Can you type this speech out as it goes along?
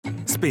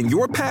Spin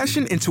your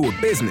passion into a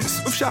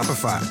business with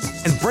Shopify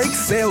and break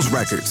sales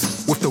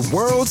records with the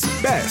world's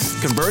best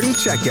converting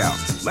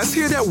checkout. Let's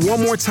hear that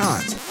one more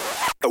time.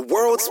 The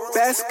world's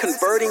best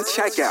converting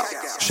checkout.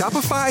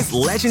 Shopify's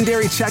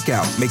legendary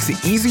checkout makes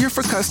it easier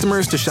for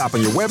customers to shop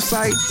on your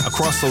website,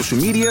 across social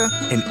media,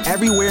 and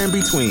everywhere in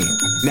between.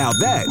 Now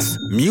that's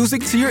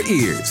music to your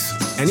ears.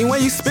 Any way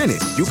you spin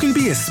it, you can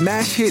be a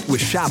smash hit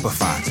with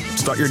Shopify.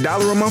 Start your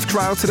 $1 a month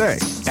trial today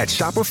at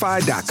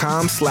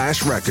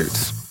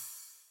shopify.com/records.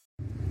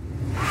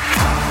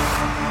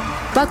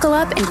 Buckle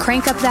up and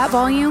crank up that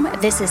volume.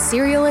 This is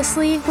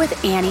Seriously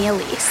with Annie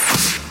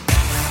Elise.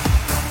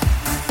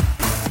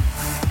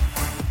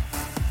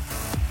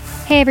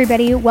 Hey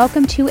everybody,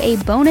 welcome to a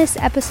bonus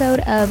episode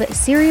of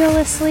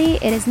Seriously.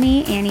 It is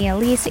me, Annie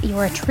Elise,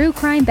 your true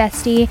crime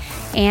bestie,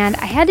 and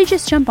I had to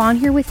just jump on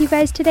here with you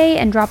guys today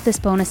and drop this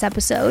bonus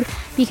episode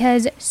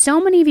because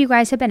so many of you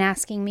guys have been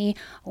asking me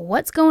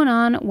what's going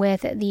on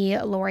with the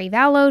Lori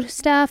Vallow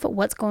stuff,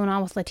 what's going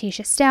on with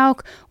Letecia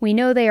Stauch. We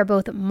know they are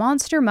both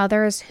monster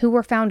mothers who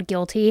were found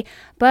guilty,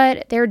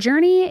 but their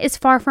journey is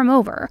far from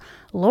over.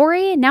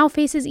 Lori now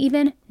faces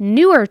even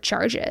newer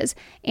charges,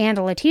 and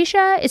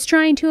Letecia is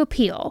trying to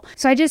appeal.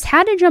 So I just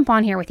had to jump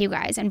on here with you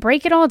guys and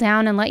break it all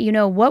down and let you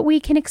know what we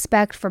can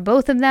expect for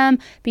both of them,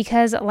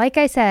 because like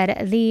I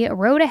said, the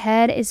road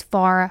ahead is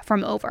far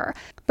from over.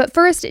 But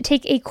first,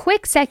 take a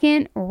quick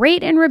second,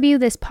 rate and review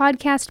this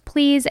podcast,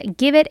 please.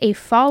 Give it a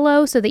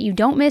follow so that you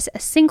don't miss a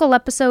single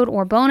episode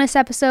or bonus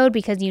episode,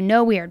 because you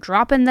know we are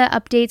dropping the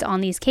updates on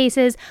these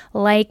cases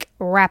like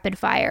rapid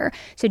fire.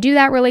 So do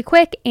that really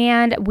quick,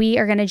 and we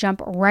are going to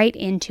jump right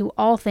into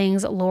all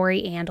things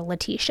Lori and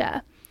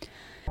Letecia.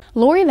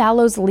 Lori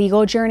Vallow's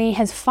legal journey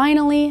has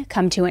finally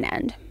come to an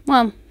end.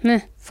 Well,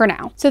 for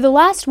now. So the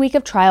last week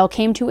of trial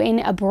came to an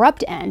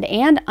abrupt end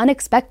and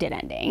unexpected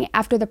ending.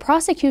 After the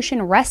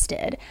prosecution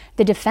rested,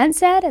 the defense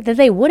said that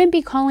they wouldn't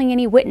be calling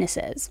any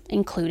witnesses,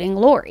 including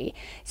Lori,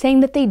 saying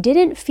that they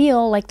didn't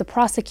feel like the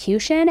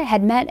prosecution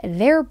had met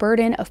their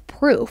burden of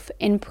proof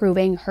in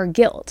proving her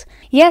guilt.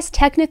 Yes,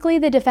 technically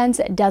the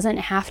defense doesn't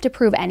have to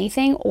prove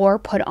anything or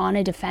put on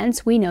a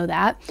defense, we know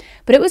that,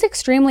 but it was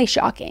extremely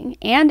shocking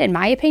and, in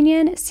my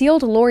opinion,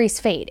 sealed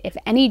Lori's fate if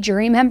any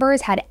jury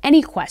members had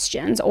any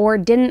questions or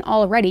didn't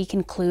already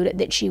conclude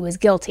that she was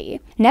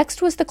guilty.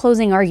 Next was the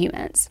closing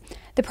arguments.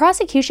 The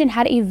prosecution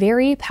had a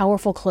very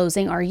powerful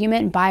closing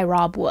argument by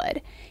Rob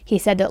Wood. He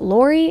said that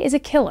Lori is a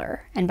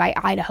killer, and by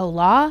Idaho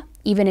law,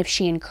 even if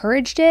she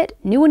encouraged it,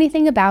 knew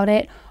anything about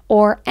it,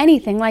 or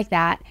anything like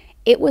that,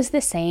 it was the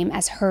same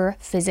as her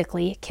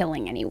physically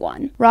killing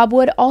anyone. Rob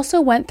Wood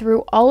also went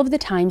through all of the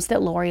times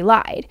that Lori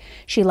lied.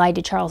 She lied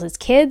to Charles's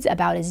kids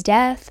about his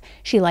death.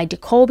 She lied to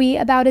Colby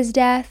about his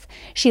death.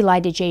 She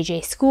lied to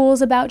JJ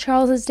Schools about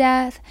Charles's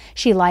death.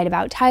 She lied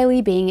about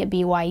Tylee being at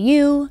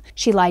BYU.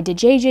 She lied to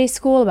JJ's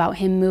school about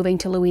him moving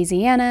to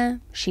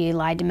Louisiana. She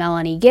lied to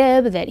Melanie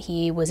Gibb that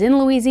he was in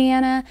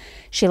Louisiana.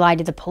 She lied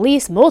to the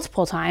police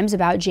multiple times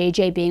about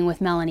JJ being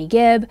with Melanie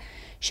Gibb.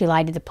 She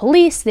lied to the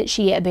police that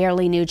she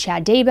barely knew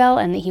Chad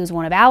Daybell and that he was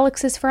one of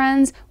Alex's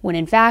friends, when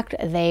in fact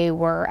they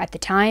were at the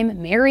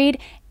time married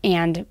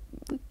and,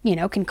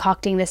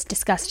 concocting this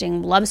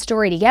disgusting love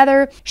story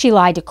together. She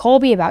lied to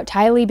Colby about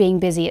Tylee being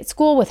busy at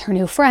school with her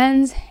new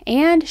friends,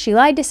 and she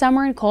lied to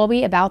Summer and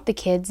Colby about the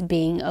kids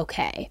being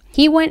okay.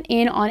 He went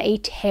in on a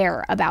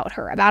tear about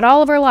her, about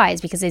all of her lies,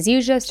 because as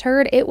you just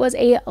heard, it was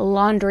a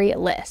laundry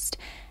list.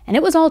 And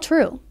it was all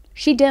true.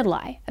 She did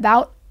lie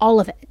about all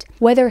of it.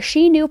 Whether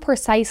she knew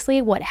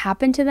precisely what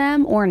happened to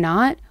them or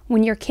not,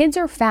 when your kids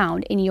are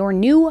found in your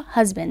new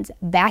husband's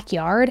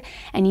backyard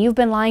and you've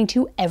been lying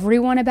to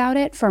everyone about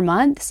it for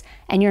months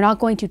and you're not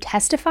going to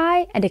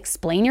testify and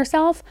explain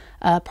yourself,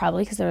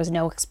 probably because there was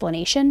no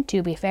explanation,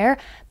 to be fair,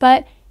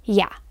 but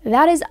yeah,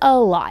 that is a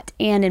lot,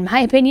 and in my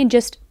opinion,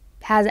 just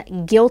has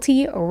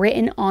guilty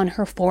written on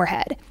her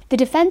forehead. The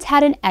defense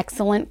had an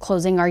excellent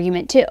closing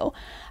argument too.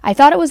 I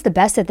thought it was the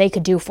best that they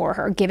could do for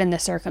her, given the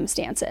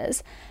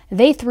circumstances.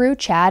 They threw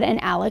Chad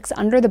and Alex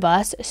under the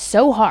bus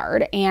so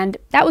hard, and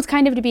that was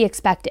kind of to be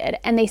expected.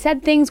 And they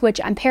said things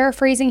which I'm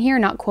paraphrasing here,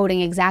 not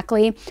quoting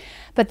exactly,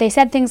 but they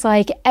said things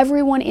like,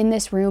 everyone in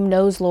this room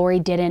knows Lori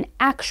didn't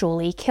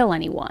actually kill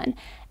anyone.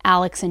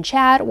 Alex and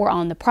Chad were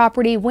on the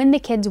property when the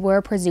kids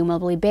were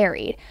presumably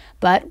buried,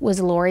 but was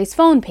Lori's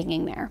phone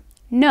pinging there?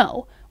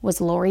 No. Was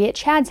Lori at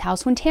Chad's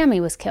house when Tammy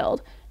was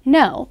killed?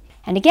 No.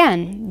 And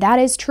again, that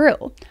is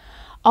true.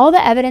 All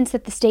the evidence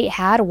that the state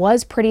had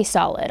was pretty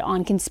solid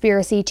on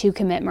conspiracy to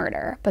commit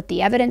murder, but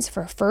the evidence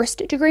for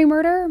first-degree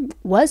murder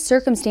was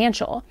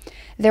circumstantial.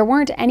 There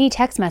weren't any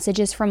text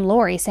messages from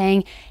Lori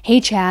saying, "Hey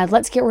Chad,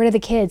 let's get rid of the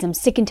kids. I'm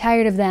sick and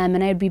tired of them,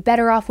 and I'd be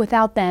better off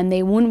without them.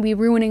 They wouldn't be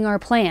ruining our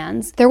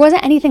plans." There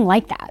wasn't anything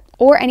like that,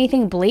 or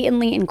anything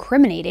blatantly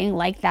incriminating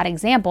like that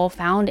example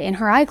found in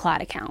her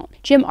iCloud account.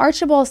 Jim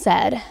Archibald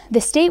said,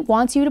 "The state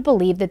wants you to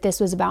believe that this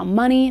was about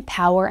money,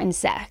 power, and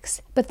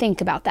sex. But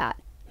think about that.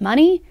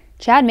 Money?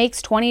 Chad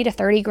makes 20 to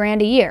 30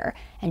 grand a year,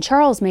 and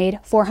Charles made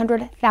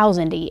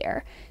 400,000 a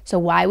year. So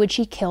why would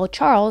she kill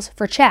Charles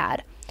for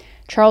Chad?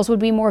 Charles would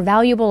be more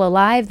valuable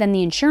alive than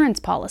the insurance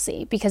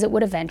policy because it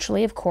would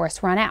eventually, of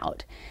course, run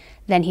out.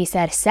 Then he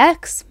said,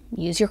 sex?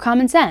 Use your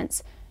common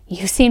sense.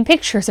 You've seen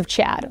pictures of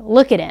Chad.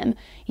 Look at him.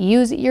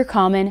 Use your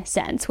common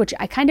sense, which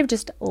I kind of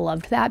just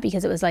loved that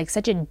because it was like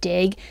such a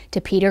dig to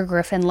Peter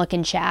Griffin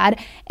looking Chad.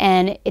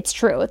 And it's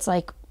true. It's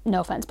like, no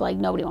offense, but like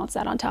nobody wants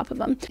that on top of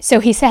him. So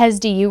he says,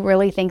 do you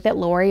really think that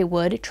Lori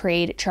would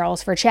trade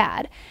Charles for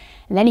Chad?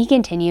 And then he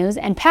continues,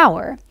 and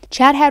power.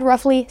 Chad had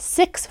roughly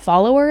 6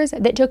 followers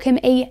that took him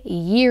a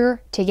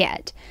year to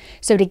get.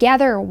 So to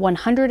gather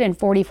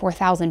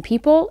 144,000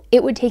 people,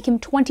 it would take him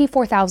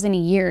 24,000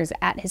 years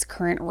at his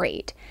current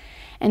rate.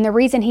 And the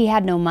reason he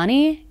had no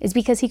money is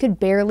because he could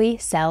barely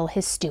sell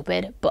his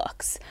stupid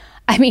books.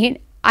 I mean,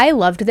 I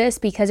loved this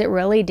because it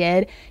really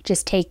did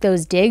just take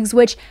those digs,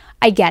 which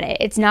I get it.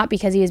 It's not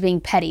because he was being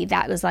petty.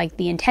 That was like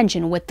the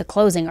intention with the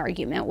closing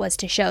argument, was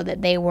to show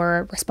that they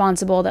were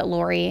responsible, that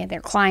Lori,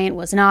 their client,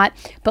 was not.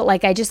 But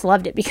like, I just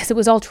loved it because it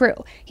was all true.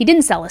 He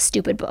didn't sell his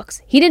stupid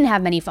books. He didn't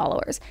have many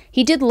followers.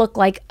 He did look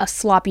like a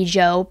sloppy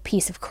Joe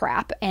piece of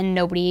crap, and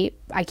nobody,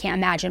 I can't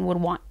imagine, would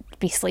want to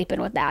be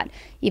sleeping with that,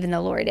 even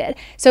though Lori did.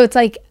 So it's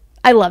like,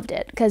 I loved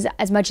it because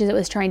as much as it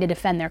was trying to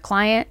defend their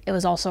client, it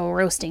was also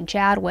roasting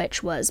Chad,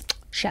 which was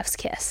chef's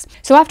kiss.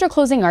 So after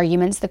closing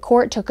arguments, the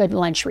court took a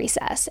lunch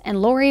recess,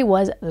 and Lori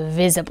was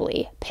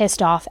visibly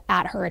pissed off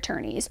at her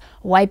attorneys,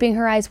 wiping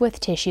her eyes with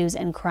tissues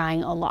and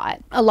crying a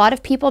lot. A lot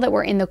of people that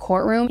were in the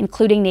courtroom,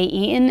 including Nate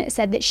Eaton,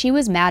 said that she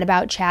was mad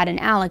about Chad and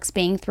Alex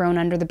being thrown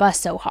under the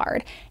bus so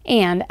hard,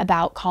 and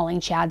about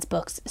calling Chad's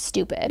books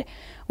stupid,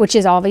 which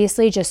is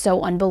obviously just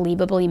so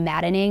unbelievably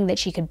maddening that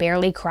she could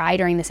barely cry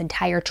during this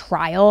entire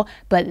trial,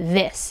 but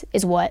this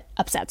is what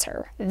upsets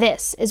her.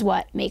 This is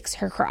what makes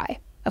her cry.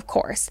 Of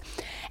course.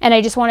 And I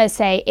just want to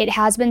say, it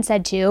has been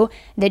said too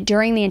that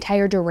during the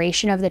entire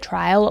duration of the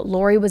trial,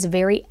 Lori was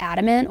very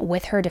adamant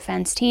with her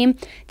defense team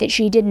that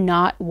she did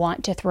not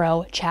want to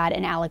throw Chad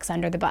and Alex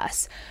under the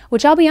bus,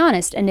 which I'll be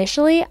honest,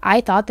 initially I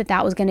thought that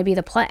that was going to be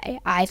the play.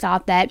 I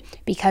thought that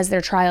because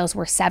their trials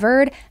were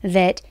severed,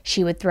 that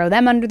she would throw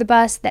them under the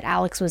bus, that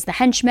Alex was the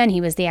henchman, he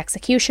was the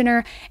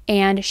executioner,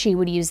 and she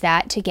would use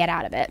that to get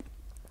out of it.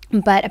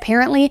 But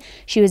apparently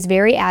she was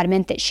very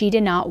adamant that she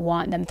did not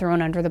want them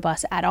thrown under the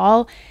bus at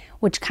all,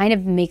 which kind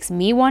of makes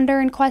me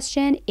wonder and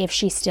question if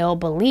she still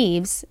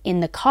believes in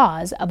the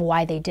cause of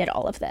why they did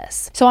all of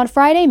this. So on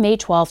Friday, May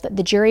 12th,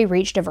 the jury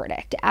reached a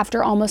verdict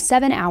after almost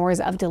 7 hours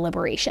of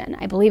deliberation.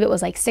 I believe it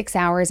was like 6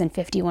 hours and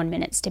 51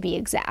 minutes to be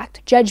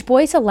exact. Judge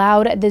Boyce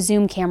allowed the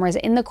Zoom cameras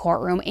in the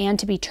courtroom and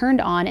to be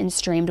turned on and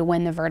streamed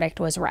when the verdict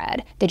was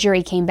read. The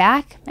jury came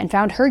back and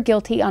found her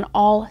guilty on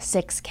all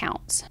 6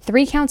 counts.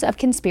 3 counts of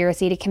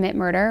conspiracy to commit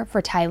murder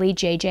for Tylee,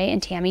 JJ,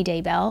 and Tammy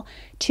Daybell,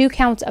 2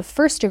 counts of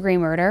first-degree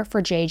murder for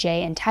JJ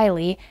and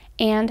Tylee,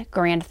 and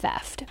grand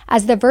theft.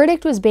 As the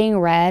verdict was being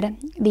read,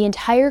 the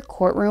entire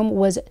courtroom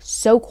was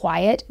so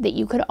quiet that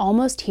you could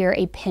almost hear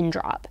a pin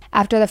drop.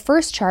 After the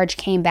first charge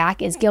came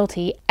back as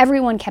guilty,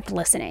 everyone kept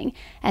listening,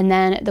 and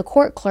then the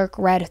court clerk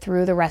read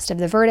through the rest of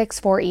the verdicts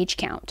for each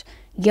count.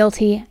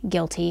 Guilty,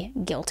 guilty,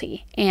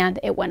 guilty, and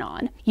it went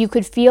on. You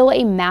could feel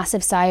a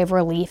massive sigh of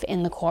relief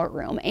in the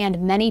courtroom,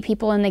 and many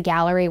people in the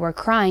gallery were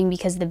crying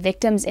because the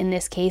victims in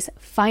this case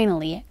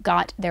finally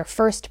got their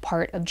first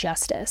part of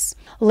justice.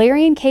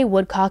 Larry and Kay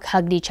Woodcock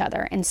hugged each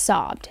other and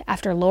sobbed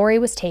after Lori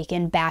was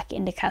taken back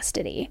into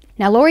custody.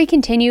 Now, Lori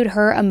continued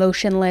her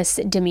emotionless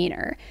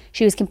demeanor.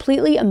 She was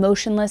completely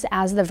emotionless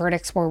as the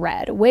verdicts were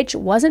read, which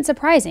wasn't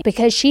surprising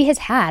because she has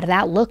had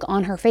that look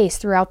on her face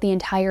throughout the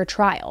entire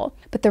trial.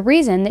 But the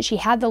reason that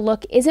she had the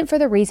look isn't for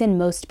the reason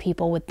most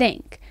people would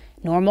think.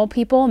 Normal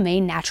people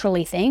may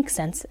naturally think,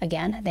 since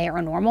again, they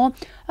are normal,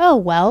 oh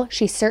well,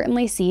 she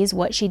certainly sees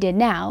what she did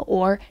now,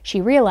 or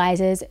she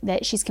realizes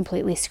that she's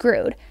completely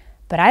screwed.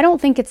 But I don't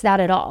think it's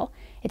that at all.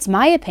 It's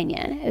my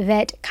opinion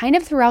that kind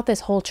of throughout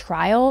this whole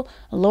trial,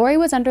 Lori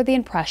was under the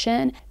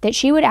impression that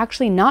she would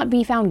actually not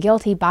be found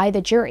guilty by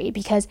the jury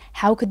because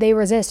how could they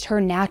resist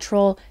her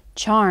natural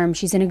charm?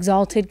 She's an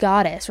exalted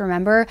goddess,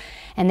 remember?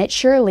 And that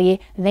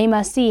surely they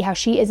must see how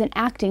she isn't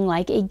acting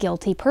like a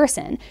guilty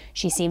person.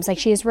 She seems like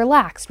she is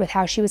relaxed with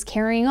how she was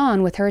carrying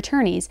on with her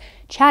attorneys,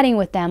 chatting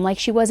with them like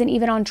she wasn't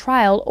even on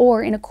trial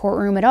or in a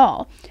courtroom at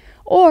all.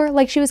 Or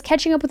like she was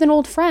catching up with an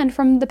old friend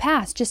from the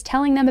past, just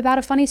telling them about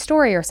a funny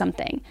story or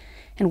something.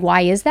 And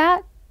why is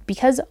that?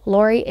 Because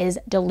Lori is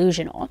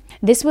delusional.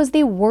 This was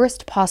the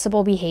worst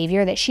possible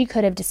behavior that she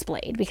could have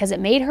displayed because it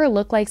made her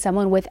look like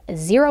someone with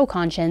zero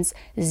conscience,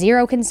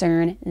 zero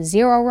concern,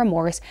 zero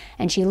remorse,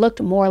 and she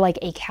looked more like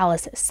a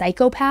callous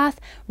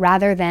psychopath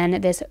rather than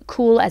this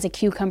cool as a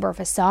cucumber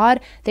facade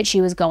that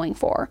she was going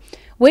for,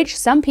 which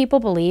some people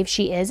believe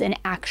she is an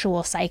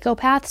actual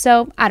psychopath,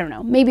 so I don't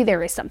know, maybe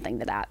there is something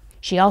to that.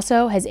 She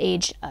also has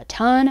aged a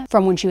ton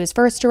from when she was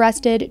first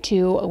arrested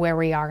to where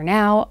we are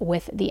now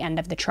with the end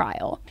of the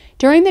trial.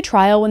 During the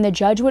trial, when the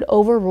judge would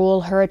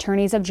overrule her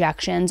attorney's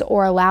objections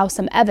or allow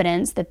some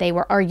evidence that they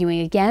were arguing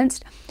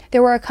against,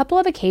 there were a couple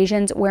of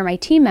occasions where my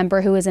team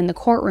member who was in the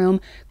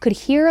courtroom could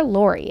hear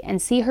Lori and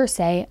see her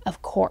say,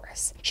 "Of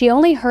course." She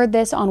only heard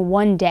this on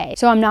one day,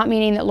 so I'm not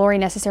meaning that Lori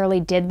necessarily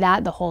did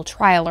that the whole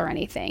trial or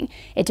anything.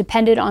 It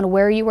depended on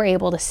where you were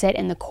able to sit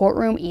in the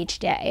courtroom each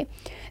day.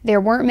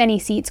 There weren't many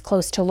seats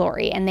close to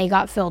Lori, and they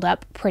got filled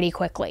up pretty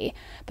quickly.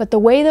 But the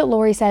way that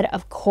Lori said,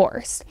 "Of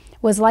course,"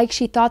 was like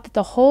she thought that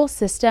the whole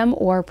system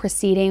or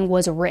proceeding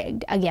was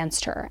rigged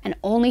against her and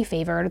only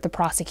favored the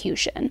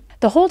prosecution.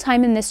 The whole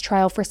time in this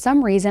trial, for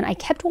some reason, I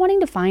kept wanting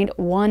to find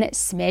one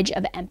smidge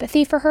of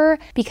empathy for her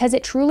because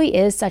it truly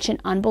is such an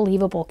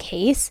unbelievable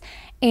case,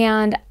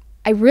 and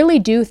I really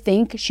do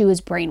think she was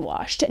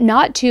brainwashed.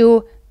 Not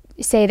to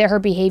say that her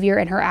behavior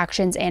and her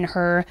actions and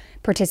her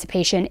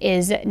participation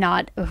is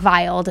not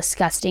vile,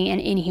 disgusting, and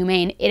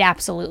inhumane. It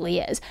absolutely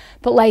is.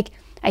 But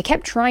I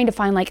kept trying to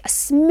find a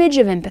smidge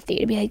of empathy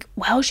to be like,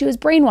 well, she was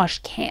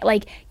brainwashed.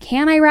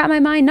 Can I wrap my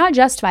mind, not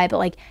justify it,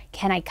 but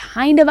can I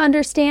kind of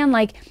understand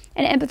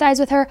and empathize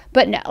with her?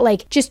 But no,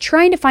 just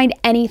trying to find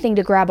anything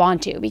to grab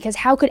onto, because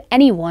how could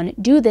anyone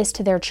do this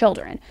to their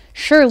children?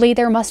 Surely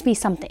there must be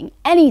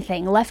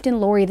anything left in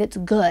Lori that's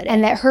good,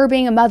 and that her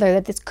being a mother,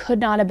 that this could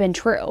not have been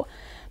true.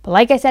 But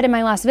like I said in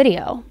my last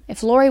video,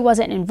 if Lori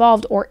wasn't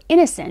involved or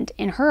innocent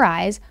in her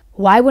eyes,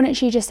 why wouldn't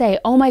she just say,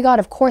 "Oh my God,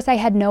 of course I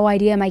had no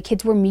idea my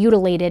kids were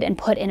mutilated and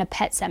put in a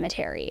pet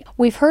cemetery"?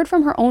 We've heard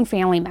from her own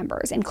family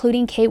members,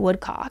 including Kate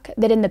Woodcock,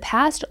 that in the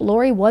past,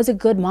 Lori was a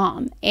good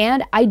mom,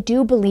 and I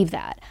do believe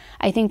that.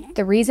 I think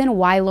the reason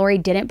why Lori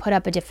didn't put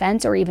up a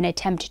defense or even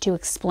attempt to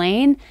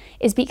explain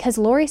is because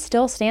Lori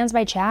still stands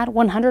by Chad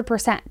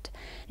 100%.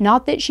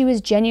 Not that she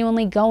was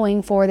genuinely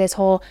going for this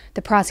whole,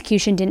 the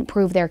prosecution didn't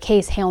prove their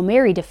case, Hail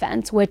Mary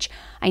defense, which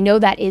I know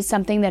that is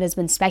something that has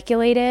been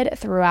speculated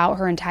throughout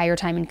her entire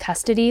time in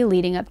custody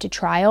leading up to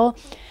trial.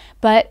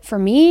 But for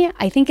me,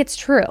 I think it's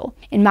true.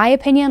 In my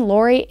opinion,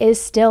 Lori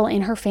is still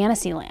in her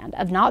fantasy land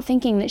of not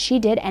thinking that she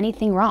did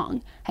anything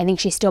wrong. I think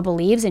she still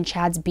believes in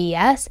Chad's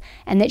BS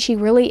and that she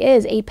really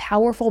is a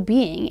powerful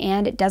being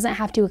and doesn't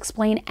have to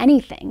explain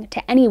anything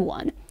to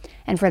anyone.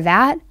 And for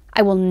that,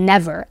 I will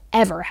never,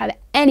 ever have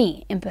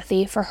any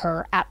empathy for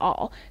her at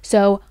all.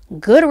 So,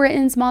 good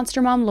riddance,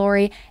 Monster Mom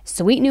Lori.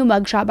 Sweet new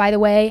mugshot, by the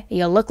way.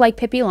 You look like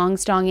Pippi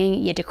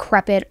Longstocking, you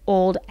decrepit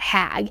old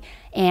hag.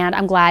 And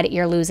I'm glad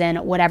you're losing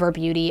whatever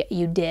beauty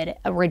you did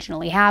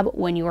originally have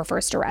when you were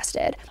first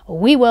arrested.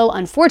 We will,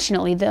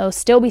 unfortunately, though,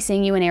 still be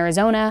seeing you in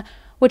Arizona,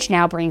 which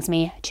now brings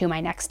me to my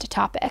next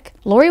topic.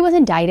 Lori was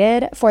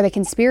indicted for the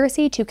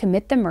conspiracy to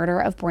commit the murder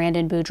of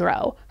Brandon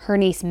Boudreaux, her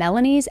niece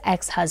Melanie's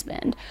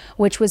ex-husband,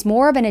 which was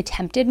more of an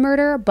attempted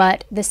murder,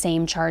 but the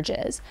same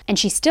charges. And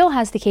she still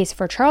has the case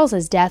for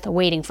Charles's death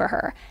waiting for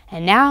her,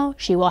 and now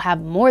she will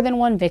have more than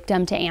one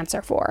victim to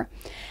answer for.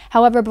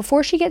 However,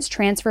 before she gets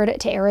transferred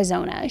to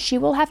Arizona, she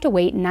will have to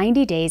wait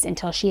 90 days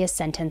until she is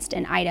sentenced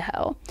in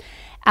Idaho.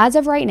 As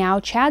of right now,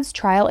 Chad's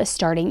trial is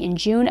starting in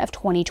June of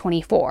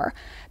 2024,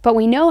 but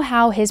we know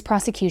how his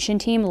prosecution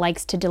team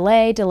likes to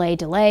delay,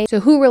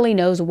 so who really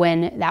knows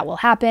when that will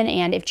happen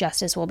and if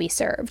justice will be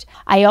served.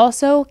 I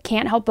also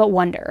can't help but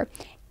wonder,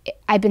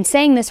 I've been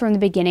saying this from the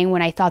beginning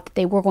when I thought that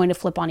they were going to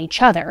flip on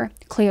each other.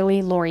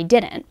 Clearly, Lori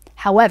didn't.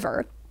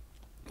 However,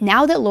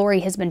 now that Lori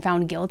has been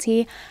found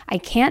guilty, I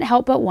can't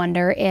help but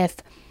wonder if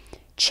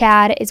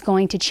Chad is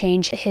going to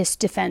change his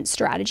defense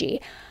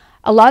strategy.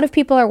 A lot of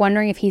people are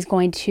wondering if he's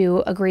going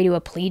to agree to a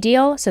plea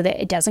deal so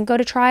that it doesn't go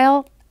to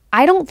trial.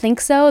 I don't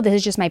think so. This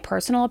is just my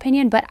personal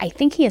opinion, but I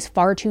think he is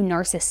far too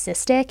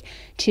narcissistic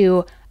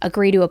to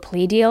agree to a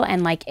plea deal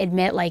and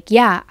admit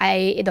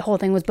the whole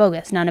thing was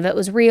bogus. None of it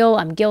was real.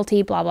 I'm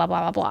guilty, blah, blah,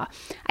 blah, blah, blah.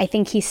 I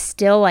think he's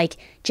still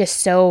just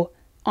so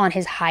on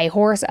his high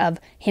horse of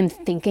him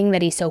thinking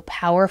that he's so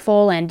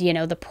powerful and,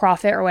 the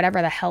prophet or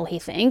whatever the hell he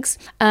thinks.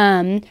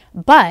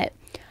 But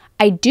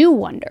I do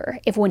wonder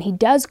if when he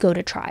does go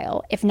to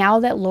trial, if now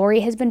that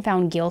Lori has been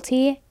found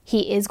guilty,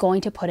 he is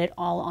going to put it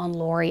all on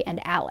Lori and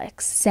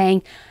Alex,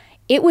 saying,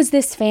 it was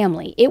this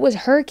family. It was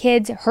her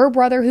kids, her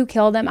brother who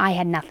killed them. I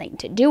had nothing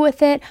to do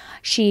with it.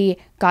 She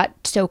got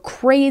so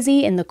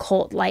crazy in the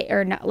cult,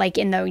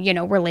 in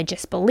the,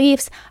 religious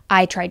beliefs.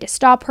 I tried to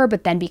stop her,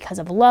 but then because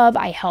of love,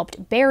 I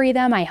helped bury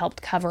them. I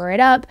helped cover it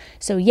up.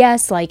 So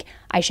yes,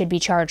 I should be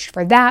charged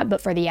for that,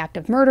 but for the act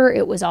of murder,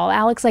 it was all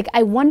Alex.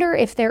 I wonder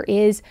if there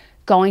is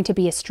going to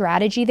be a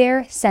strategy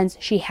there since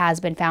she has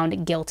been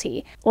found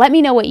guilty. Let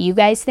me know what you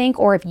guys think,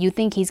 or if you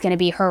think he's going to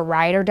be her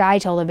ride or die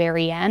till the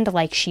very end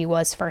like she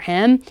was for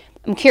him.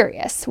 I'm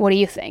curious. What do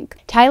you think?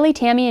 Tylee,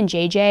 Tammy, and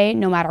JJ,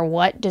 no matter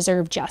what,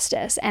 deserve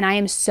justice, and I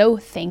am so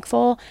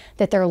thankful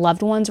that their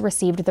loved ones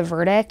received the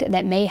verdict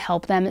that may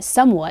help them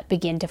somewhat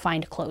begin to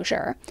find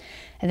closure.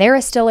 There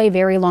is still a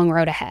very long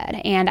road ahead,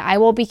 and I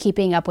will be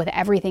keeping up with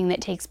everything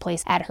that takes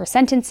place at her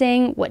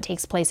sentencing, what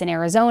takes place in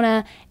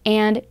Arizona,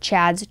 and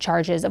Chad's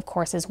charges, of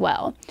course, as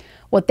well.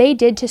 What they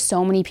did to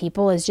so many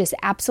people is just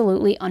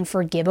absolutely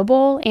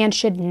unforgivable and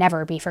should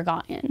never be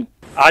forgotten.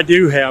 I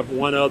do have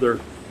one other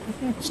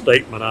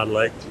statement I'd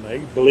like to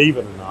make, believe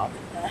it or not.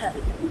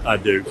 I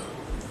do.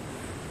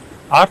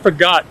 I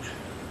forgot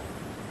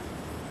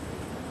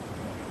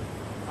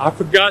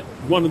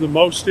one of the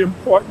most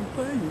important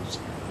things.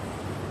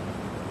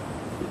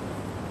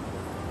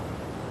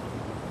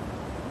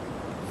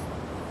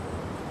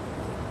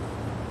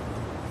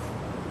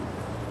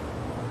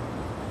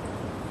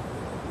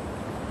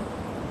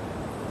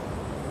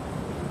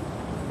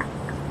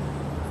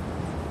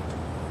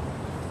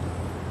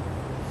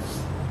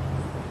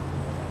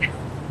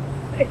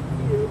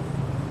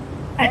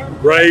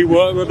 Ray,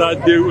 what would I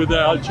do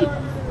without you?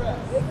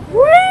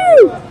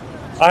 Woo!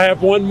 I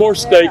have one more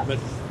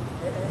statement.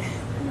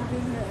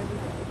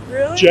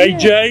 Really?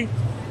 JJ,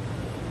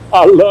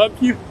 I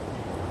love you.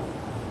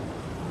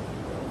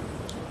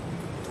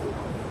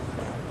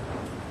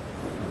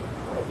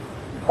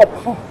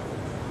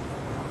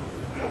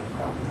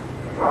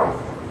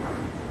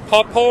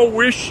 Papa,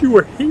 wish you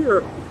were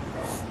here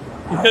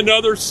in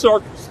other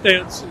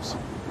circumstances.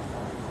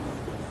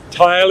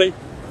 Tylee,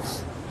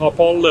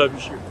 Papa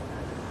loves you.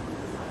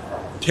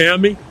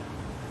 Tammy,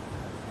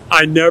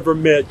 I never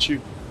met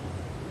you.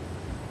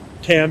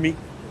 Tammy,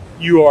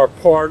 you are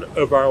part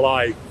of our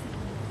life.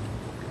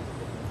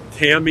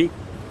 Tammy,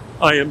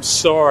 I am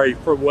sorry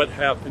for what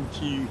happened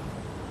to you.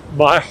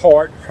 My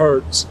heart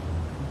hurts.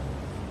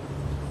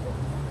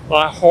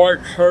 My heart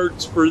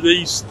hurts for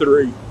these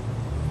three.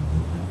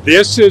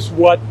 This is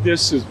what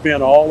this has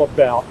been all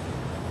about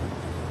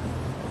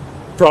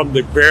from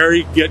the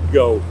very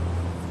get-go.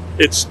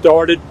 It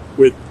started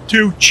with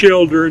 2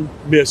 children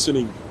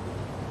missing.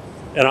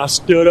 And I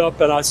stood up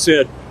and I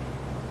said,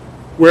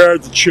 where are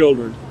the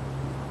children?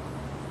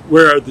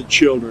 Where are the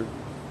children?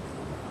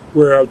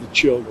 Where are the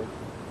children?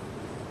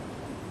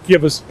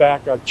 Give us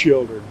back our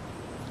children.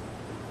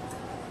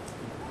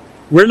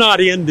 We're not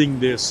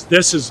ending this.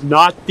 This is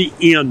not the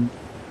end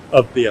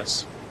of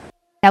this.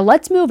 Now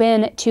let's move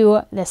in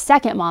to the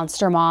second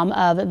monster mom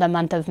of the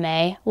month of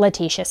May,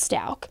 Letecia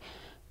Stauch.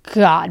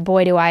 God,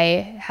 boy, do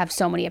I have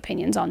so many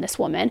opinions on this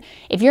woman.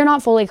 If you're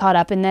not fully caught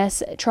up in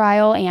this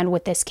trial and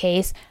with this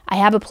case, I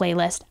have a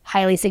playlist.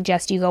 Highly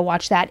suggest you go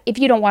watch that. If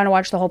you don't want to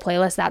watch the whole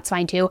playlist, that's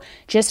fine too.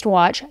 Just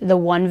watch the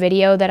one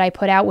video that I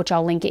put out, which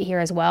I'll link it here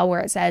as well,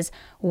 where it says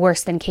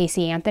worse than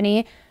Casey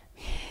Anthony.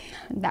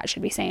 That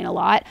should be saying a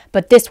lot.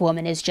 But this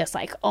woman is just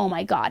like, oh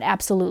my God,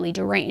 absolutely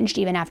deranged.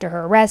 Even after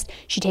her arrest,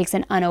 she takes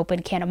an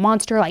unopened can of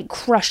Monster, like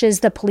crushes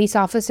the police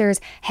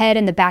officer's head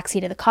in the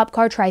backseat of the cop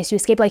car, tries to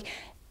escape.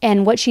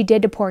 And what she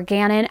did to poor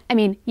Gannon, I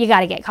mean, you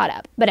got to get caught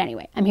up. But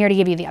anyway, I'm here to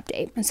give you the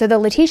update. So the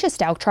Letecia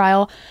Stauch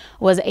trial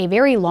was a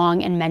very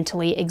long and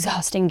mentally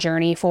exhausting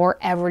journey for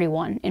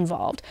everyone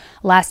involved,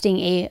 lasting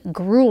a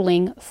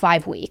grueling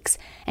 5 weeks,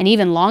 and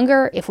even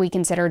longer if we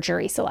consider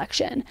jury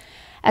selection.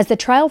 As the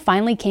trial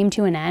finally came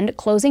to an end,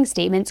 closing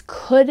statements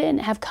couldn't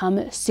have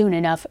come soon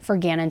enough for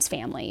Gannon's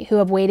family, who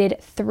have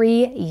waited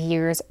 3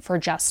 years for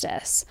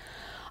justice.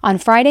 On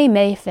Friday,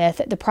 May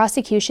 5th, the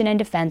prosecution and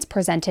defense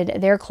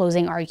presented their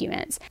closing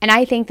arguments, and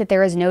I think that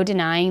there is no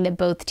denying that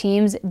both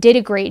teams did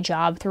a great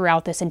job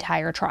throughout this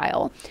entire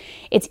trial.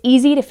 It's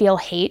easy to feel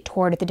hate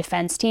toward the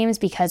defense teams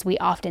because we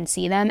often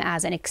see them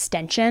as an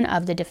extension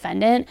of the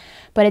defendant,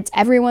 but it's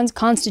everyone's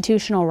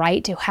constitutional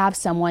right to have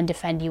someone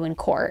defend you in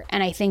court,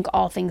 and I think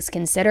all things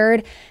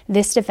considered,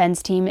 this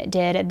defense team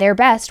did their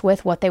best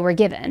with what they were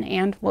given,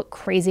 and what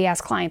crazy-ass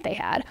client they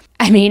had.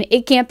 I mean,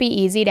 it can't be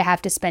easy to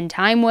have to spend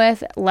time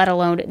with, let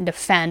alone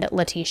defend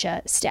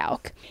Letecia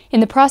Stauch.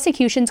 In the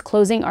prosecution's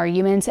closing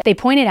arguments, they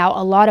pointed out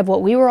a lot of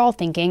what we were all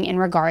thinking in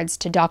regards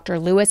to Dr.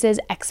 Lewis's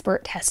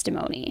expert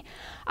testimony.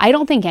 I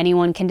don't think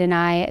anyone can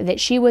deny that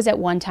she was at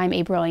one time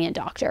a brilliant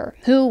doctor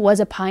who was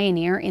a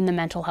pioneer in the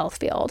mental health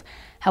field.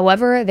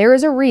 However, there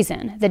is a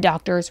reason that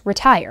doctors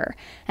retire,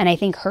 and I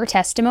think her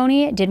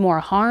testimony did more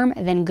harm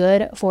than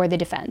good for the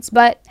defense.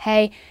 But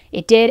hey,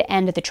 it did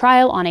end the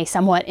trial on a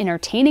somewhat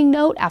entertaining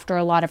note after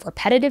a lot of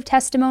repetitive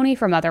testimony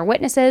from other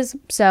witnesses,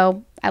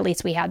 so at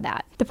least we had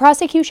that. The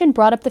prosecution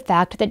brought up the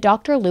fact that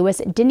Dr. Lewis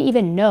didn't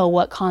even know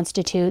what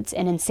constitutes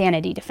an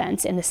insanity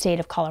defense in the state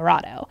of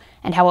Colorado,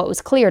 and how it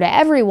was clear to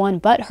everyone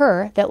but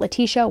her that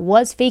Letecia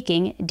was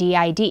faking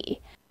DID.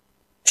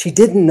 She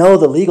didn't know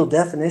the legal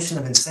definition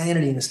of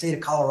insanity in the state of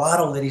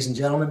Colorado, ladies and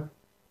gentlemen.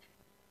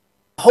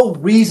 The whole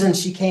reason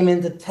she came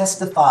in to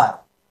testify.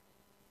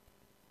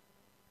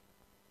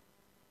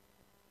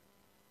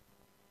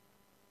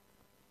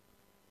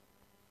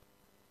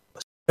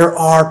 There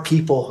are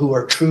people who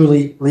are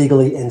truly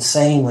legally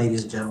insane,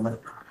 ladies and gentlemen.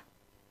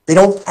 They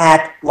don't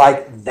act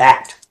like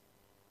that.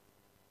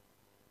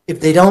 If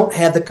they don't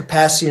have the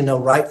capacity to know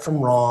right from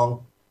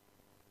wrong,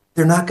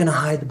 they're not going to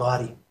hide the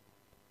body.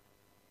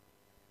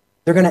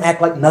 They're going to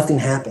act like nothing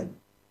happened.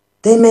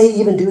 They may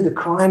even do the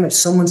crime if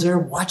someone's there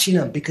watching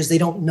them because they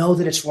don't know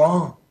that it's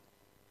wrong.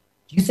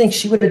 Do you think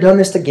she would have done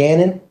this to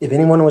Gannon if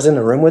anyone was in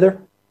the room with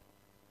her?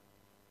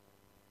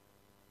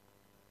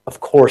 Of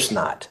course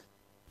not.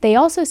 They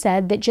also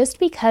said that just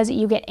because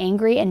you get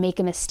angry and make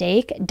a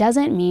mistake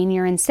doesn't mean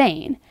you're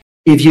insane.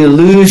 If you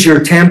lose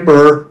your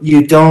temper,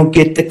 you don't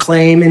get to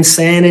claim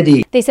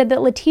insanity. They said that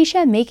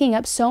Letecia making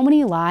up so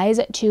many lies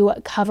to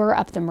cover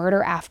up the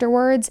murder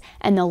afterwards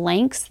and the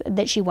lengths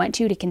that she went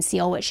to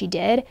conceal what she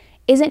did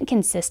isn't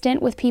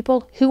consistent with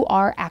people who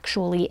are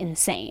actually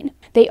insane.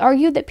 They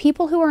argued that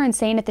people who are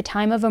insane at the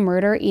time of a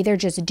murder either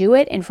just do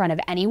it in front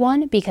of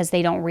anyone because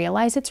they don't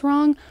realize it's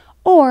wrong,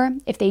 or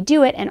if they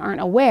do it and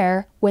aren't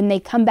aware, when they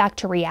come back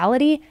to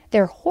reality,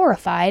 they're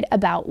horrified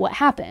about what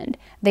happened.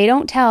 They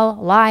don't tell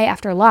lie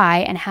after lie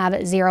and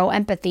have zero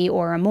empathy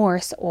or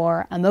remorse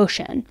or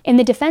emotion. In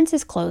the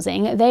defense's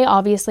closing, they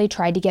obviously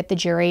tried to get the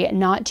jury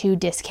not to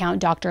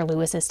discount Dr.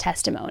 Lewis's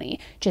testimony,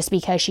 just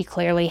because she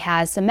clearly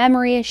has some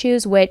memory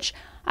issues, which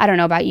I don't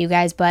know about you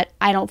guys, but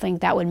I don't think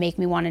that would make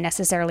me want to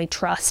necessarily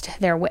trust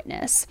their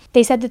witness.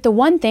 They said that the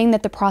one thing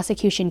that the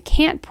prosecution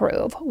can't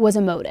prove was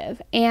a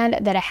motive, and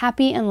that a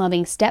happy and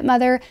loving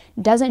stepmother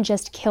doesn't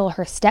just kill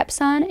her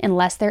stepson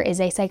unless there is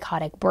a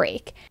psychotic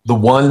break. The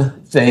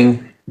one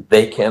thing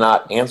they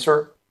cannot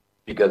answer,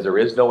 because there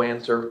is no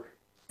answer,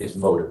 is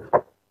motive.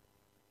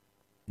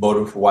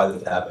 Motive for why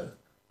this happened.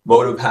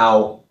 Motive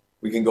how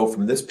we can go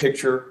from this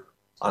picture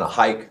on a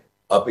hike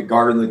up at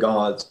Garden of the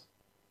Gods,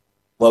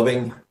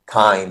 loving,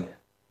 kind,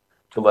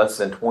 to less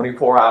than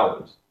 24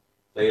 hours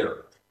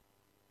later.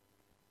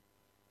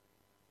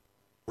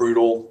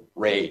 Brutal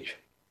rage.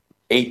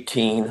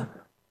 18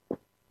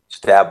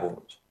 stab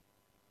wounds.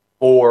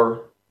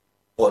 4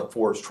 blunt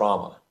force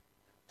trauma.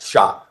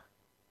 Shot.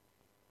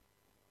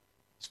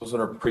 This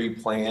wasn't a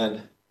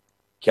pre-planned,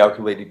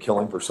 calculated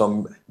killing for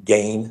some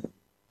gain.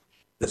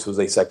 This was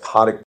a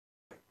psychotic,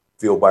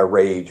 fueled by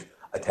rage,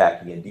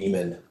 attacking a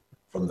demon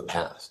from the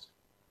past.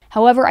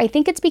 However, I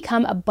think it's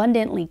become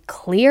abundantly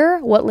clear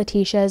what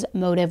Letecia's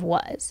motive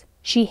was.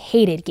 She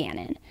hated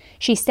Gannon.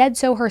 She said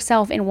so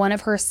herself in one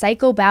of her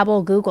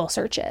psychobabble Google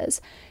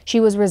searches. She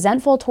was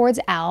resentful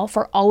towards Al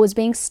for always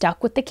being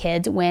stuck with the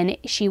kids when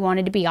she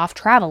wanted to be off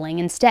traveling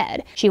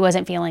instead. She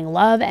wasn't feeling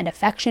love and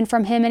affection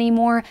from him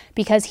anymore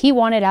because he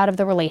wanted out of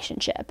the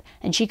relationship,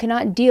 and she could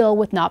not deal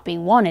with not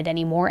being wanted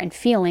anymore and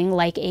feeling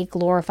like a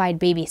glorified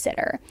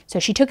babysitter. So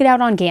she took it out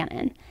on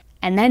Gannon,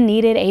 and then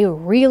needed a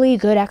really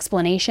good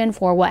explanation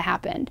for what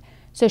happened.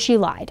 So she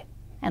lied,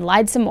 and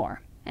lied some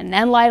more, and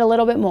then lied a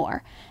little bit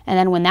more. And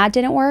then when that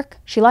didn't work,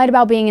 she lied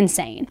about being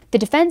insane. The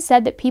defense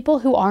said that people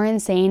who are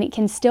insane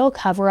can still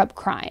cover up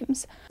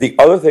crimes. The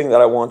other thing that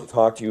I want to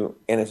talk to you,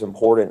 and it's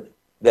important,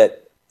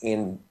 that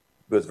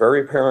was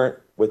very apparent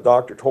with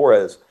Dr.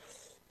 Torres,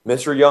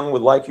 Mr. Young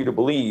would like you to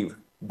believe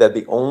that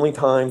the only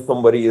time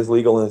somebody is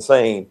legal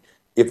insane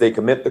if they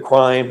commit the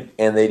crime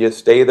and they just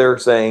stay there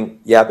saying,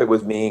 yep, it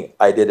was me,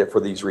 I did it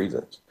for these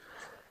reasons.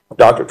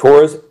 Dr.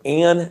 Torres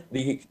and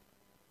the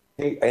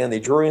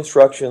jury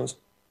instructions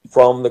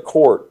from the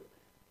court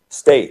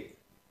state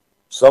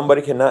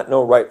somebody cannot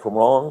know right from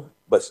wrong,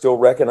 but still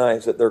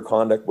recognize that their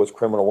conduct was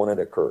criminal when it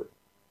occurred.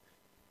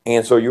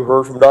 And so you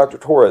heard from Dr.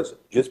 Torres,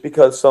 just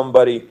because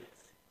somebody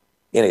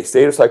in a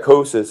state of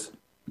psychosis,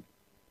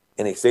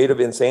 in a state of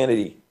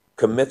insanity,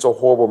 commits a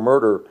horrible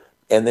murder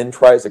and then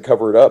tries to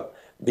cover it up,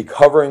 the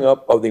covering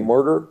up of the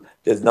murder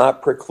does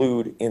not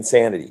preclude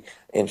insanity.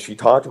 And she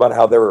talked about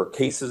how there are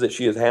cases that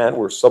she has had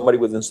where somebody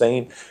was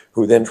insane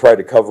who then tried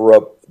to cover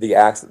up the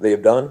acts that they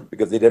have done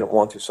because they didn't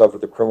want to suffer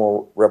the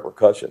criminal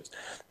repercussions.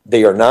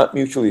 They are not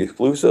mutually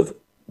exclusive.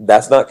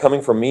 That's not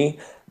coming from me.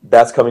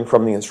 That's coming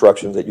from the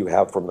instructions that you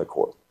have from the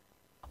court.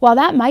 While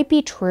that might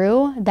be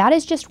true, that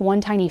is just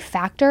one tiny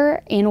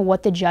factor in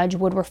what the judge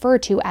would refer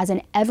to as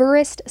an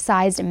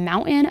Everest-sized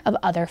mountain of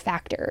other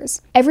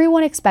factors.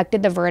 Everyone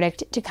expected the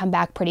verdict to come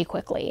back pretty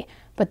quickly,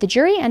 but the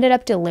jury ended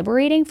up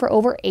deliberating for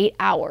over 8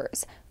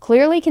 hours,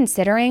 clearly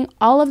considering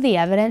all of the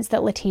evidence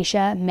that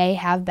Letecia may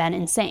have been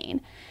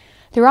insane.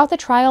 Throughout the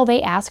trial,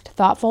 they asked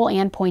thoughtful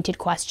and pointed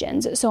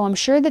questions, so I'm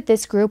sure that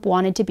this group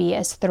wanted to be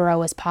as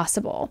thorough as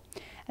possible.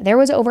 There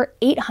was over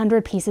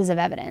 800 pieces of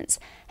evidence,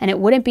 and it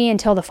wouldn't be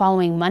until the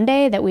following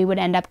Monday that we would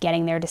end up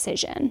getting their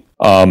decision.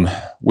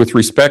 With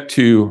respect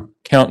to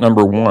count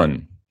number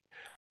 1,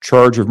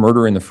 charge of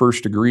murder in the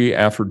first degree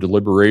after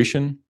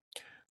deliberation,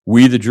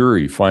 we, the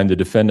jury, find the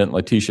defendant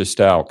Letecia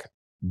Stauch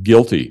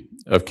guilty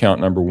of count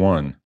number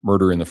 1,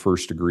 murder in the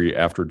first degree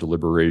after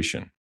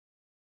deliberation.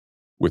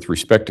 With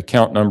respect to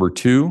count number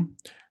 2,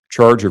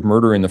 charge of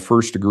murder in the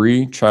first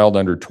degree, child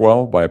under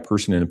 12 by a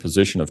person in a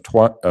position of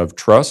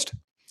trust,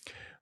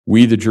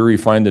 we, the jury,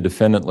 find the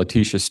defendant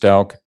Letecia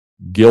Stauch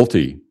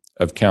guilty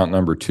of count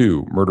number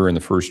 2, murder in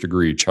the first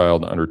degree,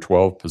 child under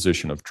 12,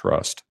 position of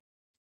trust.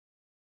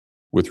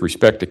 With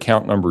respect to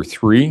count number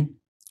 3,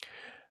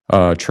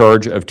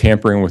 charge of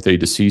tampering with a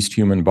deceased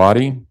human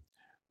body,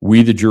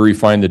 we, the jury,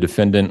 find the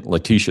defendant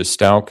Letecia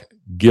Stauch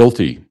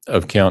guilty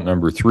of count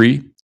number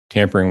 3,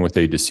 tampering with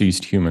a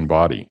deceased human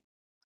body.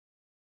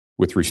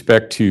 With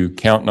respect to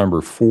count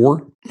number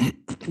 4,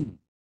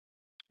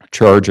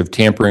 charge of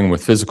tampering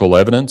with physical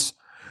evidence,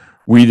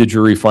 we, the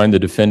jury, find the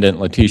defendant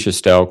Letecia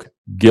Stauch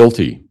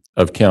guilty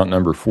of count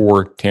number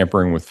 4,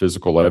 tampering with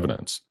physical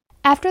evidence.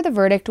 After the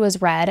verdict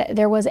was read,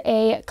 there was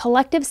a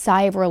collective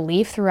sigh of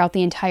relief throughout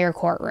the entire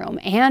courtroom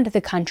and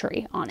the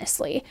country,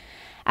 honestly.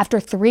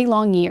 After 3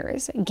 long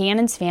years,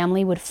 Gannon's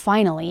family would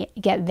finally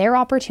get their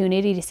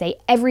opportunity to say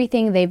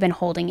everything they've been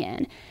holding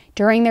in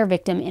during their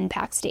victim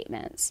impact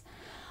statements.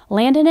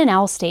 Landon and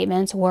Al's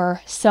statements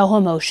were so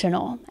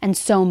emotional and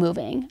so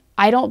moving.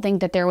 I don't think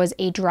that there was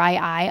a dry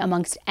eye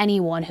amongst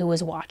anyone who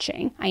was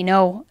watching. I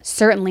know,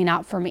 certainly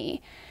not for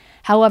me.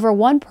 However,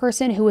 one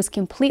person who was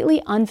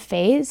completely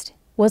unfazed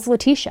was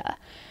Letecia,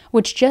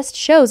 which just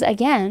shows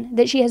again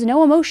that she has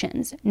no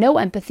emotions, no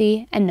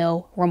empathy, and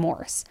no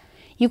remorse.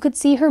 You could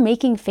see her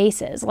making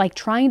faces, like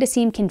trying to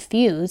seem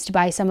confused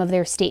by some of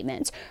their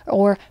statements,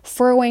 or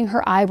furrowing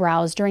her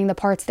eyebrows during the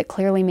parts that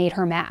clearly made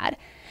her mad.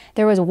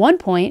 There was one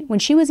point when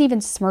she was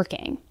even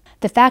smirking.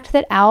 The fact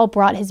that Al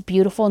brought his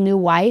beautiful new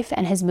wife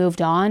and has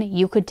moved on,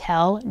 you could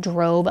tell,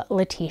 drove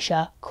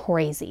Letecia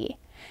crazy.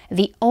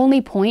 The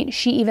only point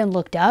she even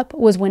looked up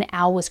was when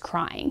Al was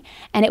crying,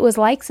 and it was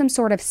like some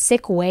sort of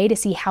sick way to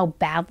see how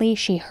badly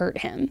she hurt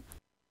him.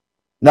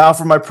 Now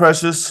for my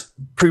precious,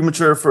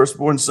 premature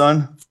firstborn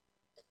son.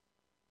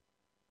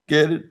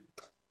 Get it?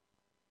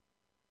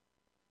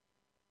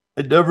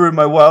 I never in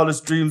my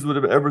wildest dreams would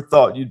have ever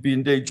thought you'd be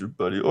in danger,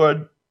 buddy, or I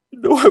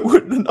know I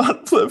wouldn't have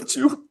not left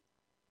you.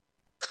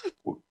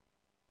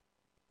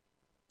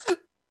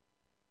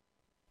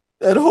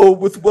 At home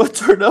with what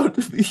turned out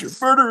to be your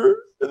murderer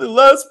and the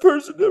last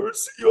person to ever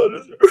see you on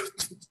this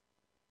earth.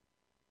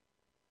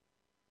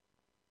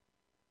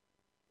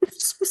 I'm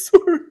so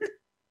sorry.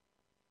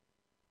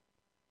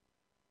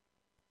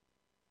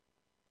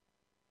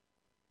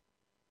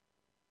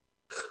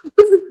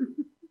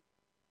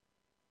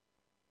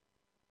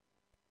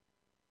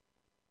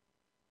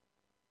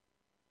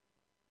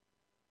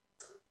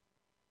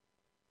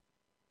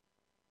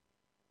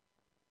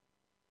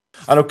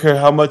 I don't care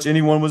how much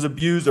anyone was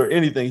abused or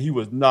anything. He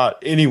was not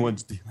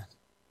anyone's demon.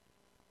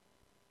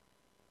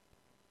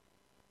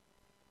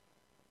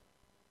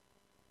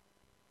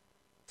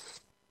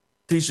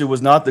 Tisha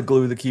was not the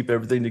glue to keep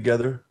everything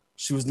together.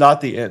 She was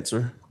not the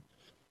answer.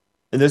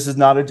 And this is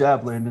not a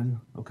jab, Landon,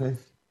 okay?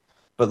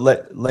 But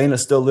Lena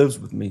still lives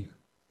with me.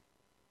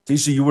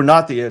 Tisha, you were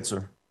not the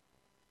answer.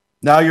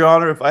 Now, Your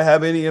Honor, if I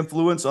have any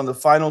influence on the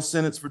final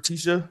sentence for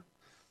Tisha,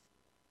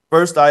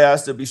 first I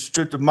ask to be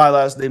stripped of my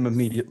last name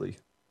immediately.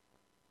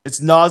 It's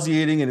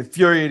nauseating and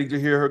infuriating to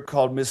hear her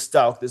called Miss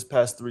Stauch this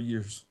past 3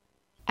 years.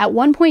 At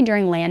one point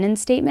during Landon's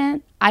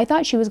statement, I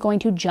thought she was going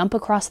to jump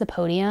across the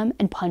podium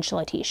and punch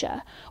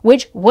Letecia,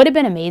 which would have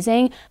been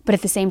amazing, but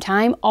at the same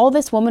time, all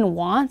this woman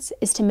wants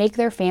is to make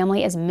their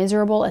family as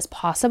miserable as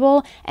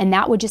possible, and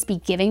that would just be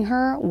giving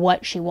her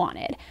what she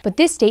wanted. But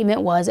this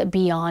statement was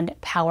beyond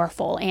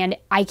powerful, and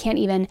I can't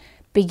even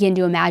begin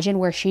to imagine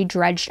where she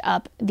dredged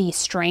up the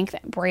strength,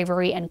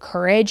 bravery, and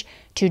courage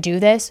to do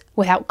this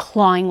without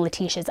clawing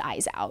Letecia's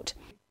eyes out.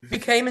 We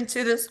came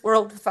into this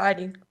world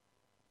fighting.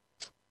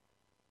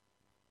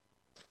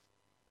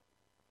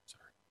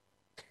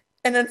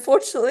 And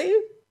unfortunately,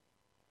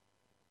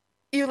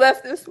 you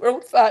left this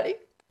world fighting.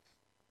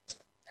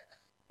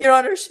 Your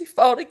Honor, she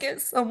fought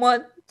against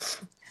someone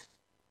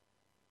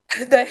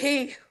that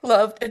he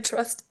loved and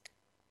trusted.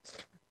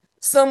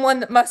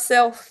 Someone that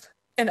myself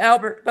and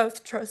Albert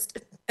both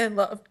trusted and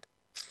loved.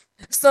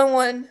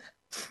 Someone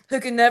who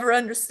could never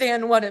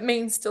understand what it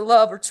means to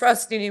love or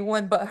trust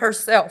anyone but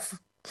herself.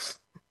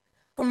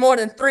 For more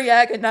than 3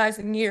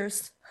 agonizing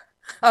years,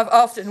 I've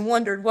often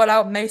wondered what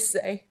I may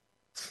say,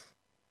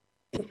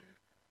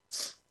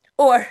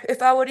 or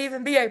if I would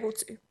even be able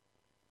to.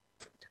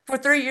 For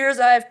 3 years,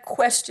 I have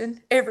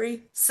questioned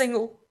every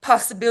single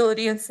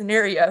possibility and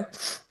scenario.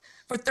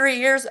 For 3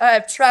 years, I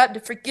have tried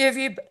to forgive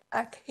you, but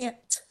I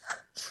can't.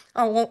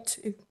 I want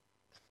to.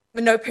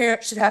 But no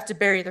parent should have to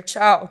bury their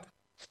child.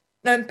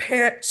 No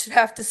parent should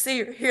have to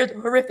see or hear the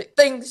horrific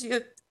things you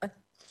have done.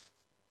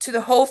 To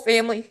the whole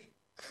family,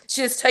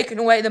 she has taken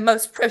away the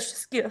most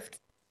precious gift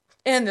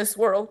in this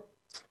world.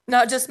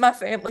 Not just my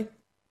family,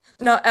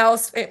 not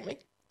Al's family,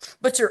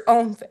 but your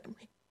own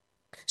family.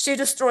 She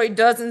destroyed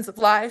dozens of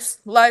lives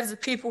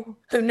of people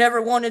who never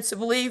wanted to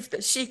believe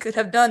that she could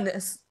have done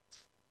this.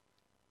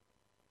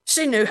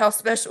 She knew how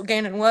special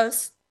Gannon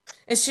was,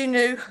 and she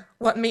knew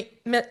what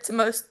meant to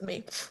most to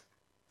me.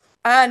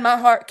 I, in my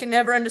heart, can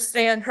never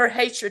understand her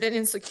hatred and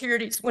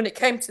insecurities. When it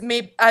came to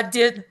me, I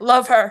did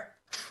love her.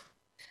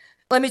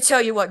 Let me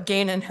tell you what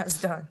Gannon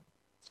has done.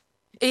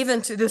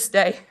 Even to this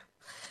day,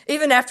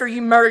 even after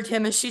you murdered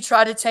him and she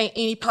tried to taint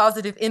any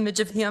positive image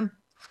of him,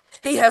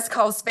 he has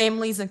caused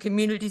families and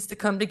communities to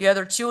come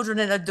together. Children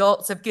and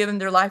adults have given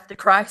their life to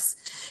Christ.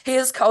 He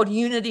has called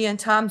unity in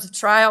times of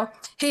trial.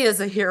 He is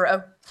a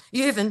hero.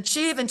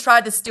 She even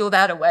tried to steal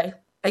that away.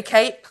 A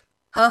cape,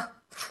 huh?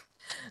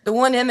 The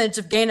one image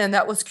of Gannon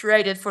that was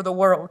created for the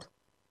world.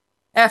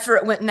 After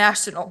it went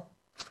national,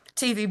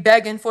 TV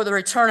begging for the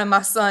return of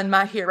my son,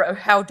 my hero.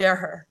 How dare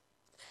her?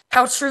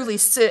 How truly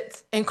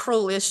sick and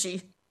cruel is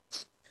she?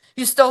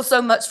 You stole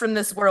so much from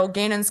this world.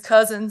 Gannon's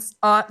cousins,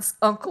 aunts,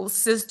 uncles,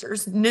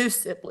 sisters, new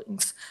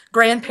siblings,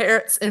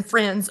 grandparents, and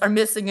friends are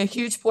missing a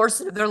huge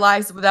portion of their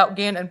lives without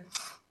Gannon.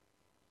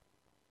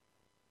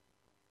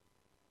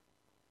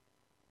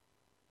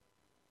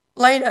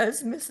 Lena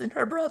is missing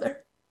her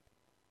brother.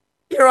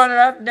 Your Honor,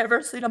 I've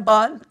never seen a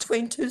bond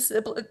between two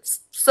siblings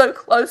so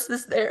close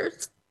as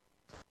theirs.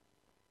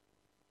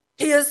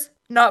 He is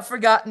not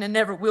forgotten and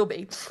never will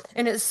be.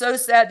 And it's so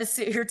sad to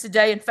sit here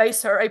today and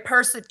face her, a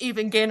person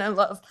even Gannon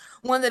loved,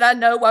 one that I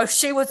know while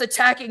she was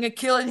attacking and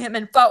killing him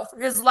and fought for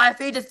his life,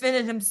 he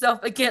defended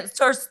himself against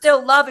her,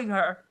 still loving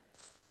her.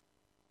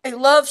 A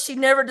love she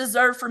never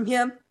deserved from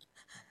him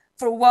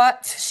for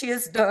what she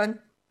has done.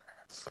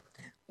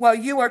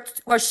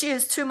 While she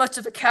is too much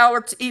of a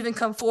coward to even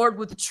come forward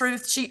with the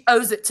truth, she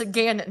owes it to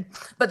Gannon.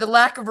 But the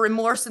lack of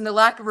remorse and the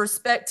lack of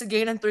respect to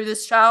Gannon through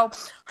this child,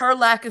 her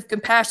lack of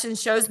compassion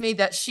shows me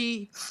that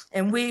she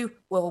and we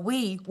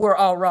were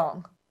all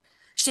wrong.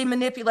 She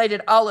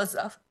manipulated all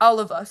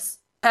of us,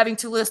 having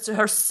to listen to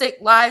her sick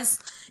lies.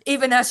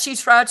 Even as she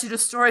tried to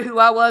destroy who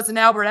I was and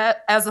Albert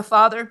as a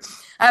father,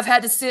 I've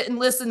had to sit and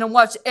listen and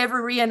watch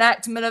every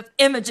reenactment of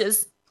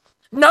images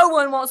no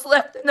one wants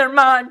left in their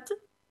mind.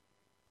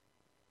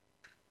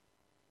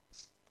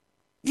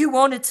 You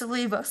wanted to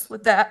leave us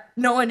with that,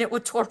 knowing it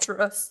would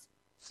torture us.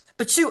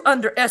 But you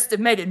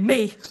underestimated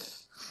me.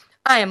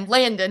 I am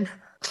Landon,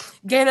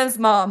 Gannon's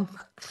mom,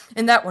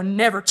 and that will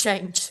never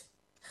change.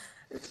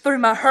 Through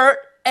my hurt,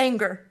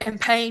 anger, and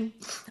pain,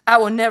 I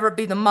will never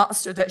be the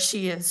monster that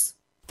she is.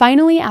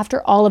 Finally,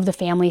 after all of the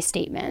family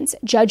statements,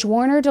 Judge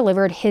Warner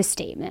delivered his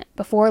statement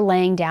before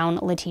laying down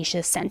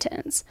Letecia's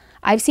sentence.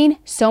 I've seen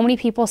so many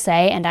people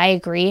say, and I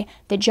agree,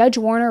 that Judge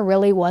Warner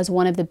really was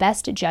one of the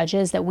best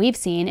judges that we've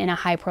seen in a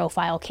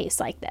high-profile case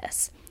like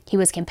this. He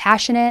was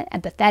compassionate,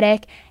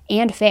 empathetic,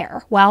 and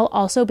fair, while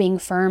also being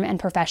firm and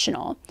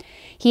professional.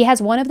 He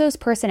has one of those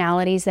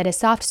personalities that is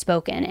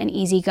soft-spoken and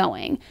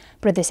easygoing,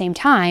 but at the same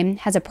time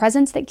has a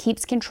presence that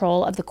keeps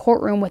control of the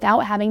courtroom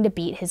without having to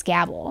beat his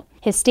gavel.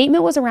 His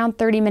statement was around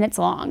 30 minutes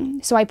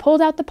long, so I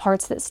pulled out the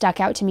parts that stuck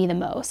out to me the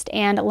most,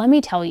 and let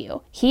me tell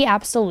you, he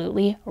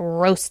absolutely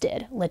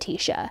roasted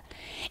Letecia.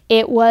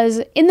 It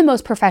was in the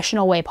most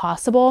professional way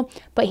possible,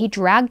 but he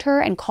dragged her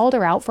and called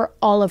her out for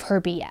all of her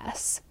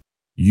BS.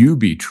 You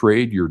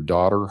betrayed your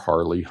daughter,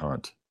 Harley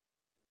Hunt.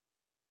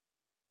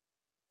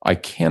 I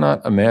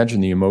cannot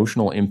imagine the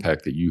emotional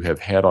impact that you have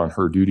had on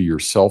her due to your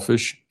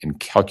selfish and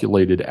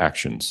calculated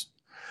actions.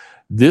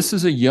 This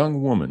is a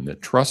young woman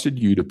that trusted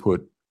you to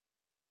put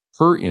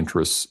her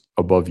interests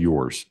above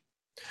yours.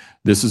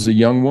 This is a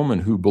young woman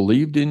who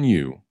believed in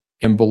you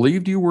and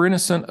believed you were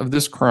innocent of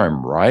this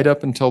crime right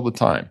up until the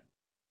time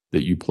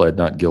that you pled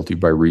not guilty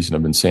by reason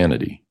of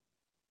insanity.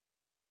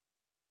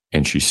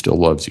 And she still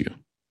loves you.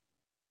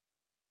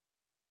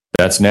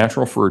 That's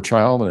natural for a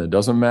child, and it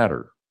doesn't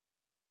matter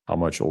how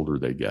much older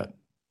they get.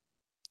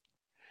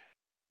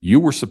 You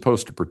were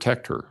supposed to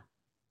protect her.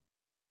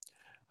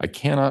 I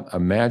cannot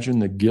imagine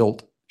the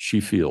guilt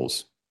she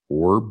feels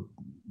or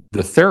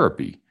the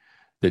therapy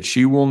that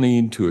she will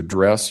need to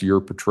address your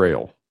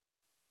betrayal.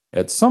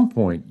 At some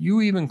point, you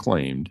even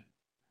claimed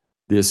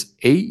this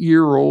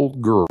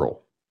 8-year-old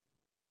girl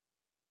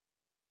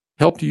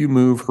helped you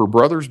move her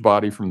brother's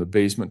body from the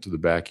basement to the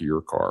back of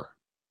your car.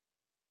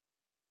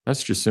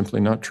 That's just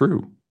simply not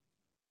true.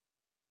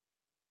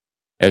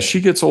 As she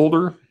gets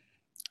older,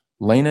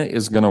 Lena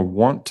is going to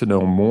want to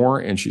know more,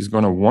 and she's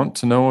going to want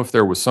to know if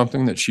there was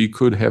something that she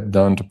could have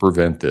done to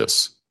prevent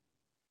this.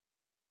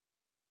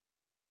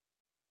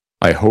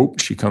 I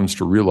hope she comes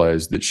to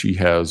realize that she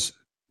has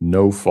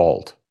no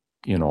fault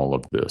in all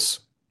of this.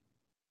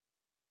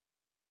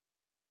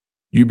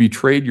 You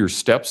betrayed your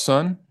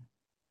stepson,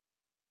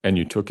 and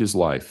you took his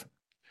life.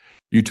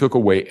 You took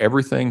away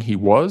everything he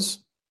was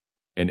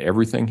and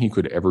everything he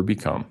could ever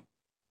become.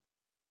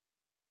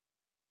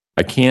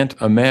 I can't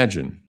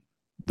imagine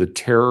the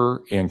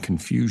terror and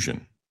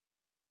confusion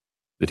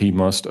that he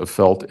must have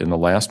felt in the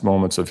last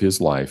moments of his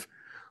life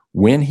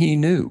when he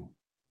knew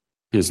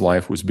his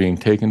life was being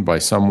taken by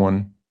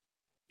someone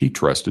he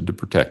trusted to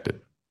protect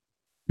it.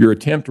 Your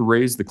attempt to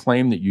raise the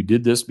claim that you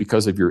did this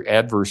because of your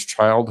adverse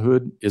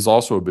childhood is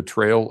also a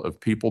betrayal of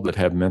people that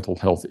have mental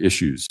health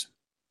issues.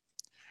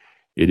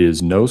 It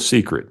is no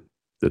secret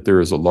that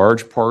there is a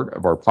large part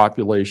of our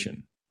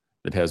population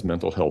that has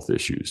mental health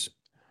issues.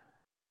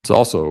 It's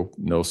also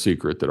no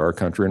secret that our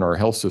country and our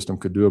health system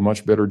could do a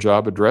much better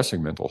job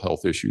addressing mental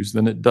health issues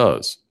than it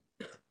does.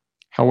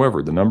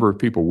 However, the number of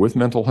people with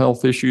mental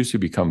health issues who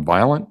become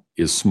violent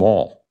is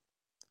small,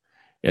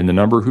 and the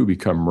number who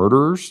become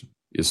murderers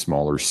is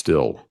smaller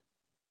still.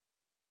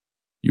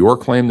 Your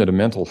claim that a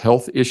mental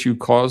health issue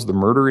caused the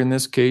murder in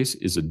this case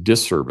is a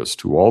disservice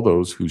to all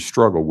those who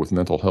struggle with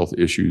mental health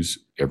issues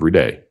every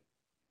day.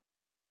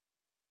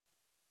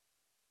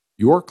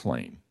 Your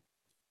claim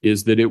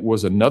is that it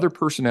was another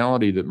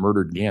personality that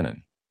murdered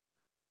Gannon,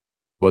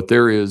 but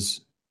there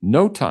is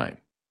no time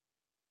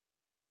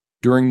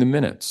during the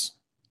minutes,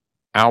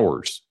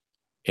 hours,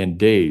 and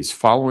days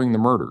following the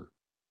murder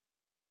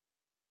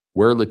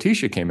where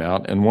Letecia came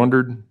out and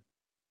wondered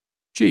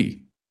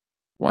Gee,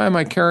 why am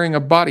I carrying a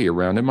body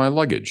around in my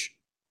luggage?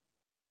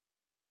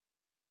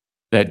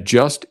 That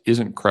just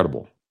isn't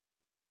credible.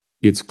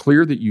 It's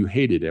clear that you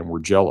hated and were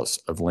jealous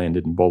of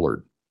Landon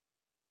Bullard.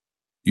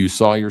 You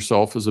saw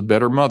yourself as a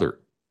better mother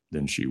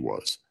than she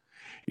was.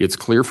 It's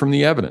clear from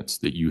the evidence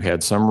that you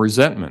had some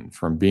resentment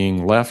from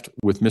being left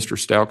with Mr.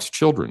 Stauch's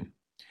children.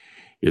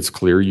 It's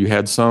clear you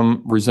had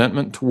some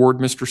resentment toward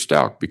Mr.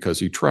 Stauch because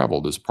he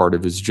traveled as part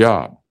of his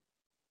job.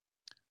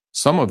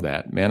 Some of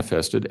that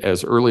manifested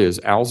as early as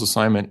Al's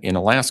assignment in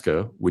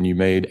Alaska when you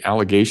made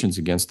allegations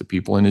against the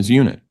people in his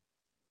unit.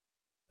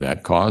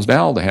 That caused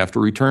Al to have to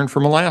return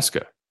from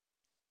Alaska.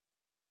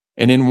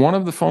 And in one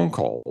of the phone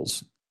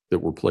calls that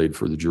were played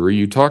for the jury,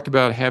 you talked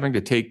about having to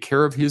take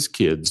care of his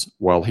kids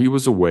while he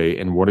was away,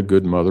 and what a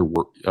good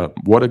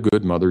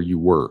mother you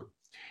were.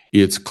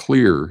 It's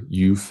clear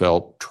you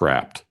felt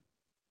trapped.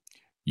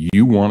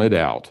 You wanted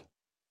out.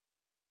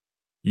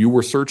 You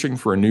were searching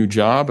for a new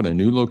job and a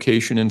new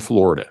location in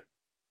Florida.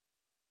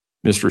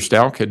 Mr.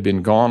 Stauch had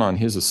been gone on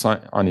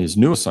his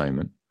new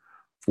assignment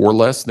for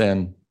less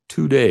than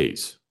 2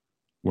 days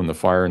when the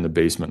fire in the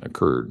basement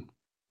occurred.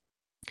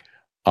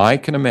 I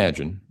can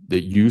imagine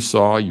that you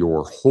saw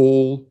your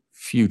whole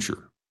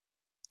future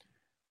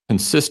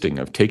consisting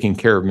of taking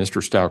care of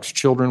Mr. Stauch's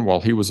children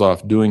while he was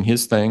off doing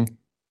his thing,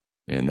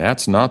 and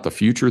that's not the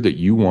future that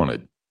you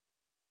wanted.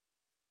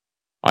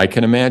 I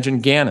can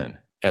imagine Gannon,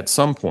 at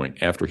some point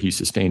after he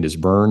sustained his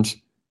burns,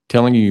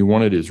 telling you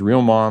wanted his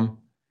real mom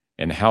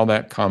and how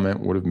that comment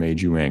would have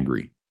made you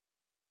angry.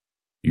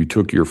 You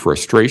took your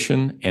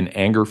frustration and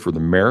anger for the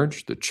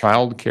marriage, the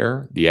child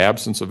care, the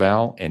absence of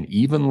Al, and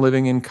even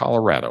living in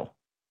Colorado.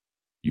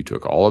 You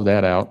took all of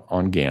that out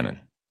on Gannon.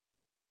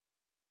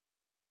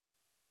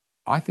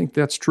 I think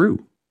that's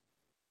true.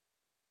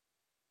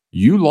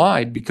 You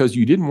lied because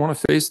you didn't want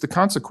to face the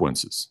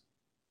consequences.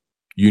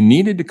 You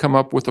needed to come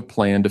up with a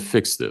plan to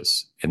fix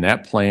this, and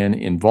that plan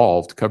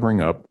involved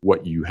covering up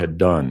what you had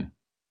done.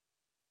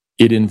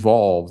 It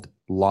involved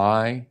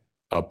lie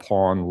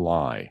upon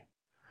lie.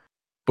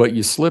 But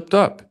you slipped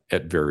up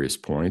at various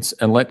points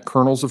and let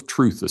kernels of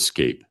truth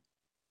escape.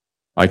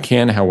 I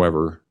can,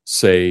 however,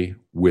 say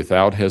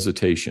without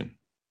hesitation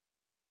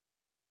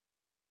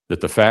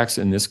that the facts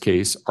in this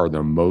case are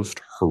the most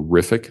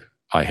horrific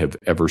I have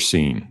ever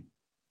seen.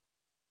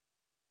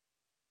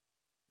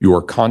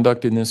 Your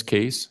conduct in this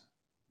case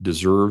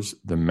deserves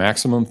the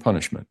maximum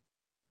punishment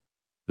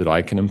that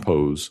I can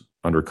impose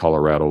under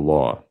Colorado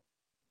law.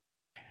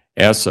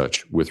 As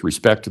such, with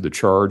respect to the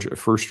charge of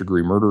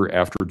first-degree murder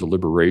after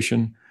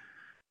deliberation,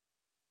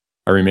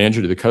 I remand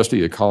you to the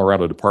custody of the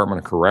Colorado Department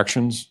of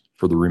Corrections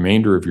for the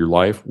remainder of your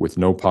life with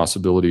no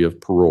possibility of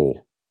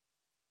parole.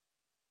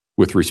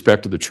 With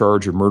respect to the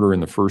charge of murder in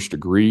the first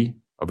degree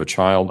of a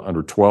child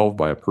under 12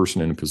 by a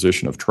person in a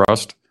position of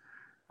trust,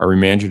 I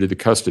remand you to the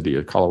custody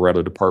of the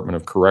Colorado Department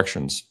of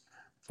Corrections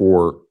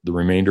for the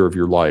remainder of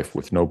your life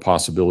with no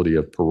possibility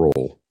of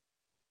parole.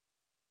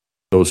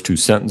 Those two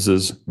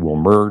sentences will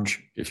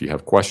merge. If you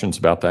have questions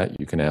about that,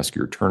 you can ask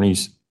your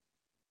attorneys.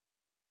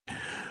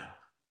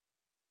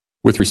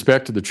 With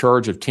respect to the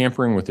charge of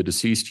tampering with a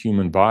deceased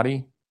human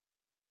body,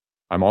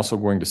 I'm also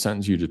going to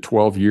sentence you to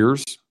 12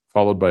 years,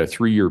 followed by a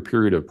 3-year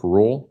period of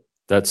parole.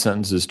 That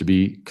sentence is to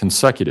be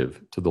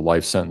consecutive to the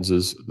life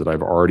sentences that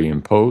I've already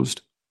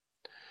imposed.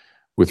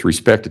 With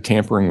respect to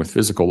tampering with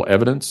physical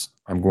evidence,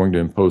 I'm going to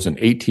impose an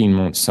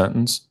 18-month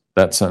sentence.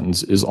 That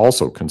sentence is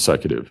also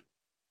consecutive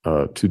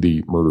to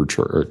the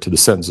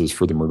sentences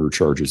for the murder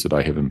charges that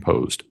I have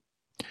imposed.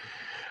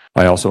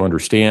 I also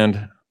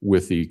understand,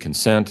 with the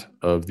consent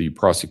of the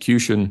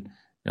prosecution,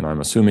 and I'm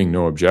assuming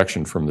no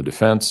objection from the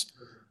defense,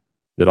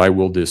 that I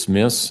will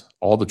dismiss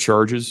all the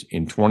charges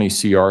in 20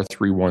 CR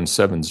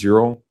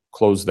 3170,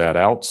 close that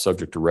out,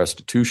 subject to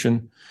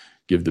restitution,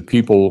 give the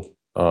people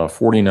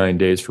 49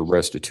 days for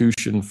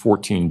restitution,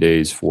 14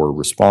 days for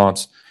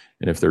response,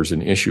 and if there's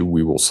an issue,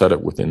 we will set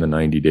it within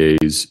 90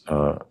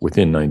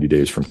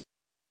 days from.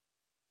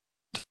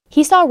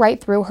 He saw right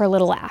through her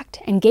little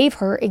act and gave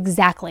her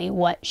exactly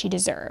what she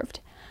deserved.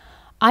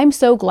 I'm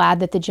so glad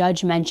that the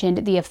judge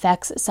mentioned the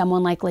effects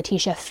someone like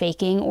Letecia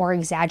faking or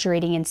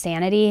exaggerating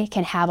insanity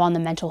can have on the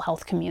mental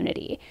health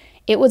community.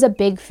 It was a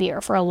big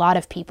fear for a lot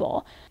of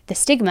people. The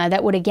stigma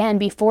that would again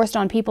be forced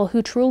on people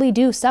who truly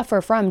do suffer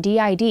from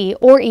DID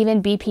or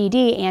even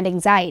BPD and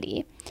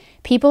anxiety.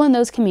 People in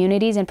those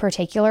communities in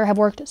particular have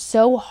worked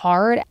so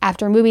hard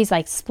after movies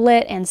like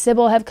Split and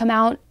Sybil have come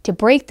out to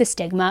break the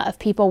stigma of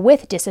people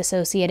with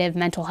dissociative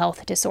mental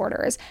health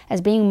disorders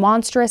as being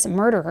monstrous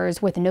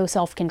murderers with no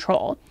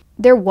self-control.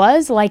 There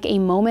was like a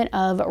moment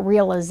of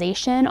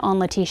realization on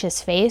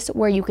Letecia's face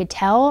where you could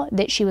tell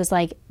that she was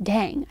like,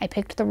 dang, I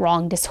picked the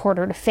wrong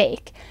disorder to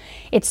fake.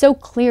 It's so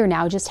clear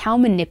now just how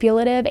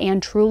manipulative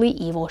and truly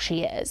evil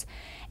she is.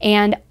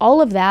 And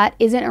all of that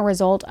isn't a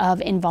result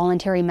of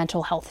involuntary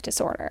mental health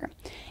disorder.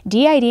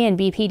 DID and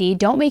BPD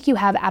don't make you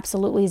have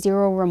absolutely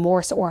zero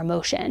remorse or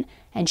emotion,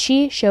 and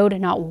she showed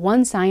not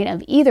one sign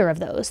of either of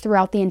those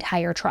throughout the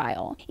entire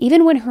trial.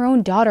 Even when her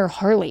own daughter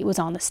Harley was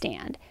on the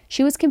stand,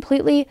 she was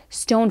completely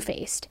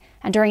stone-faced,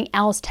 And during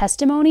Al's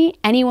testimony,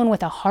 anyone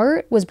with a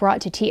heart was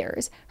brought to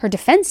tears, her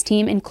defense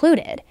team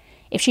included.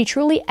 If she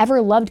truly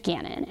ever loved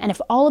Gannon, and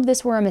if all of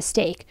this were a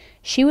mistake,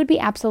 she would be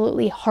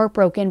absolutely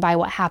heartbroken by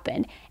what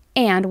happened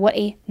and what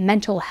a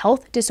mental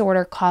health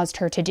disorder caused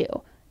her to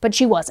do. But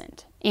she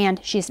wasn't, and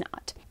she's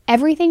not.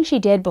 Everything she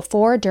did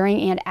before, during,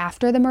 and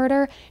after the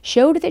murder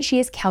showed that she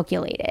is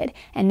calculated,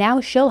 and now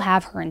she'll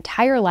have her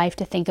entire life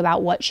to think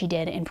about what she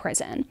did in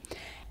prison.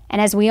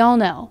 And as we all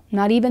know,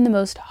 not even the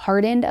most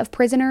hardened of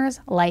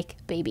prisoners like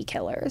baby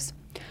killers.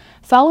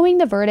 Following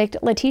the verdict,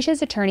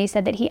 Letecia's attorney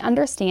said that he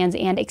understands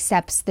and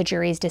accepts the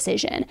jury's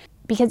decision,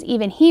 because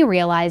even he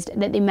realized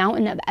that the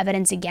mountain of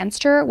evidence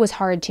against her was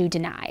hard to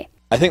deny.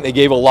 I think they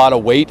gave a lot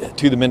of weight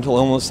to the mental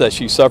illness that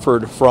she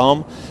suffered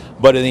from,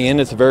 but in the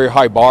end it's a very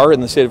high bar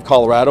in the state of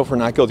Colorado for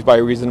not guilty by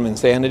reason of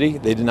insanity.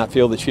 They did not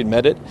feel that she had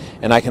met it,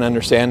 and I can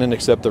understand and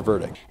accept the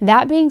verdict.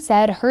 That being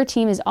said, her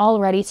team is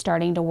already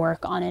starting to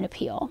work on an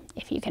appeal,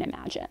 if you can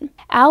imagine.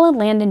 Al and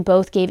Landon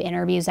both gave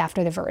interviews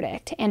after the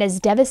verdict, and as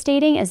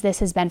devastating as this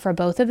has been for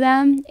both of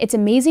them, it's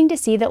amazing to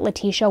see that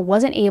Letecia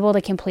wasn't able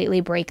to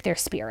completely break their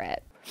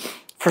spirit.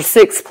 For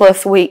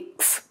 6+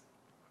 weeks,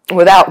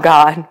 without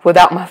God,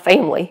 without my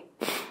family,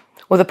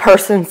 with a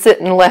person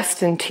sitting less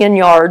than 10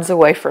 yards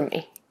away from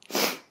me.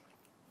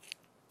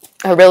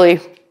 I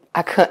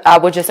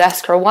would just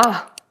ask her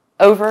why,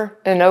 over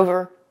and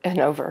over and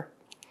over.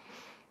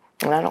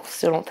 And I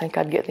still don't think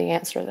I'd get the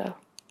answer, though.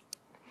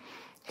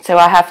 So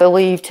I have to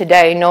leave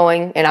today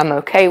knowing, and I'm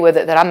okay with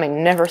it, that I may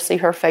never see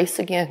her face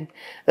again,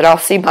 that I'll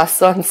see my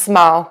son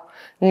smile,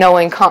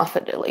 knowing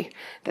confidently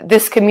that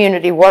this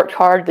community worked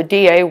hard, the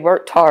DA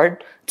worked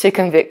hard to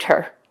convict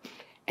her,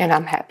 and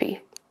I'm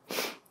happy.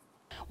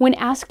 When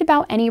asked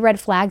about any red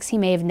flags he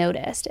may have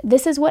noticed,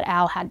 this is what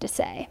Al had to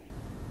say.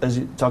 As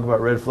you talk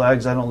about red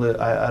flags, I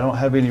don't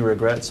have any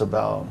regrets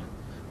about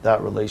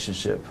that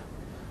relationship.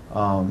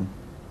 I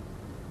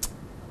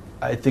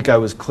think I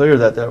was clear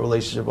that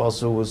relationship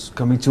also was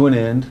coming to an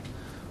end,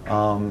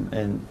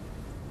 and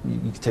you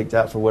can take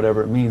that for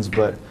whatever it means,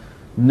 but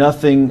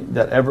nothing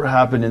that ever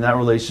happened in that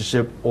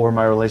relationship or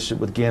my relationship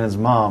with Gannon's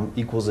mom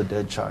equals a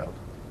dead child.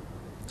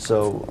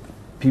 So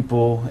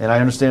people, and I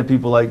understand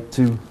people like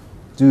to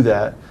do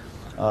that,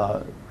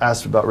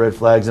 ask about red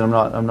flags, and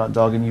I'm not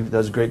dogging you.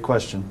 That's a great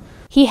question.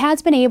 He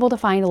has been able to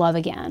find love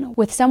again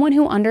with someone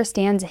who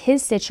understands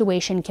his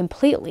situation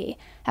completely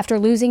after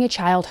losing a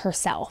child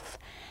herself.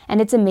 And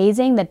it's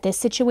amazing that this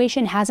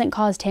situation hasn't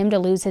caused him to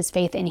lose his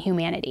faith in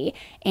humanity,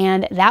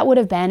 and that would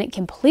have been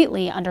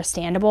completely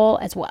understandable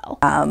as well.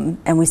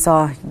 And we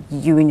saw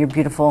you and your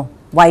beautiful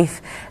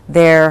wife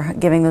there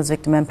giving those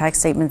victim impact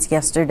statements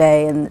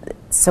yesterday, and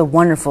it's so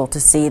wonderful to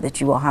see that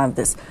you will have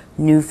this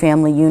new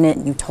family unit.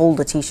 You told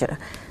Letecia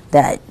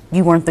that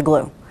you weren't the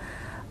glue.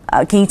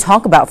 Can you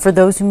talk about, for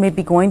those who may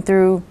be going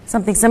through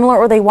something similar,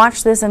 or they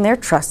watch this and their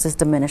trust is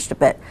diminished a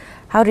bit,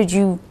 how did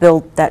you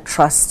build that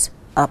trust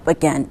up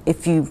again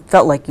if you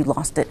felt like you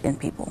lost it in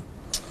people?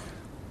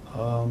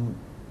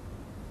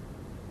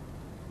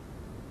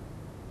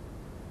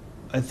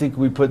 I think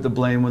we put the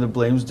blame where the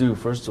blame's due.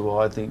 First of all,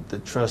 I think the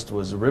trust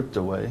was ripped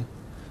away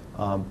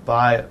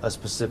by a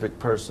specific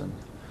person.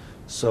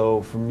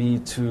 So for me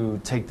to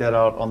take that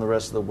out on the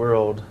rest of the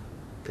world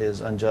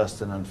is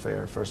unjust and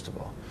unfair, first of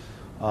all.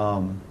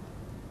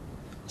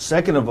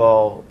 Second of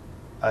all,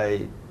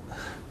 I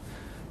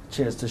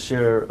chance to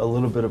share a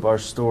little bit of our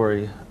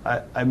story.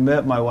 I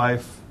met my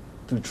wife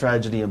through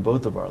tragedy in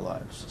both of our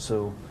lives.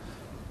 So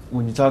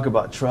when you talk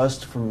about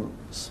trust, from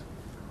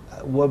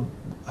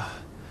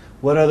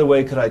what other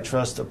way could I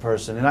trust a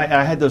person? And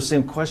I had those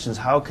same questions.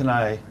 How can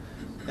I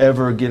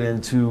ever get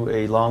into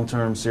a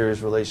long-term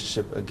serious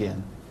relationship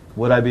again?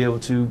 Would I be able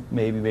to?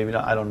 Maybe, maybe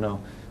not. I don't know.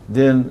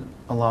 Then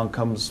along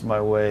comes my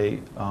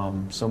way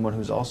someone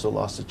who's also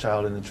lost a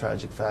child in a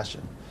tragic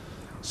fashion.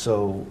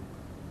 So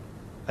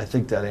I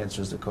think that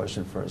answers the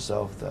question for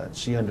itself, that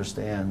she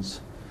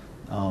understands,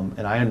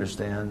 and I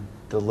understand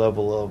the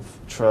level of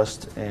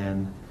trust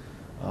and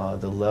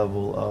the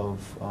level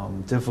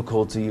of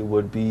difficulty it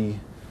would be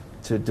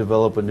to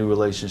develop a new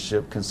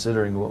relationship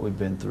considering what we've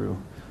been through.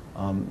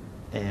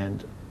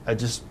 And I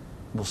just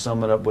will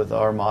sum it up with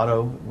our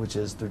motto, which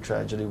is, through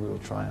tragedy we will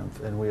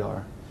triumph, and we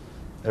are.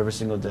 Every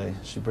single day.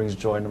 She brings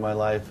joy into my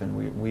life,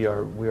 and we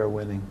are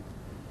winning.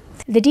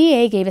 The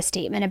DA gave a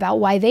statement about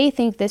why they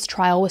think this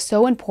trial was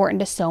so important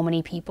to so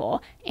many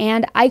people,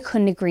 and I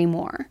couldn't agree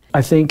more.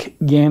 I think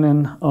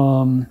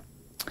Gannon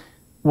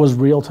was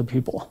real to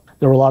people.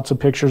 There were lots of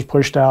pictures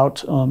pushed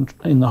out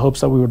in the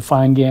hopes that we would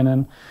find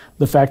Gannon.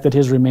 The fact that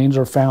his remains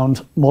are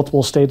found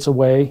multiple states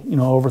away,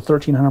 over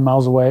 1,300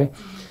 miles away,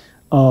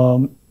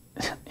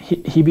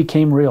 he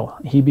became real.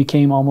 He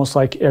became almost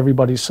like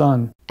everybody's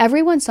son.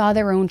 Everyone saw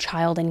their own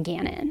child in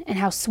Gannon and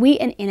how sweet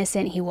and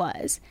innocent he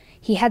was.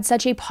 He had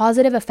such a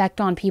positive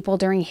effect on people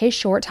during his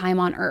short time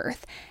on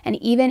Earth, and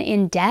even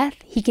in death,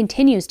 he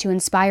continues to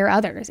inspire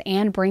others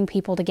and bring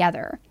people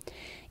together.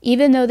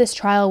 Even though this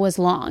trial was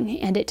long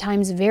and at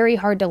times very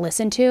hard to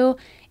listen to,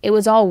 it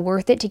was all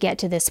worth it to get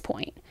to this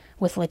point.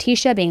 with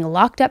Letecia being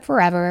locked up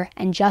forever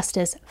and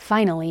justice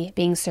finally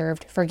being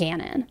served for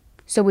Gannon.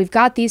 So we've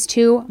got these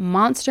two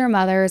monster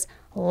mothers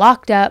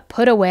locked up,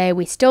 put away.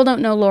 We still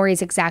don't know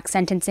Lori's exact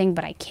sentencing,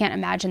 but I can't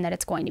imagine that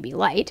it's going to be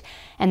light.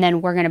 And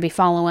then we're going to be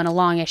following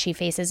along as she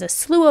faces a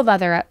slew of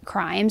other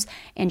crimes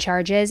and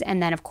charges.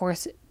 And then, of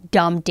course,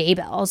 dumb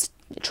Daybell's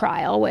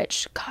trial,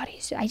 which, God,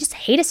 I just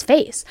hate his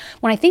face.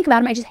 When I think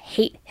about him, I just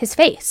hate his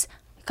face.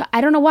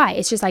 I don't know why.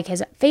 It's just like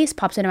his face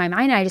pops into my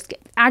mind and I just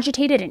get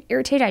agitated and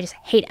irritated. I just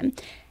hate him.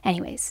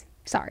 Anyways,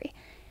 sorry.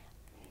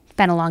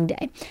 Been a long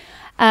day.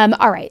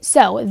 All right,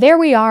 so there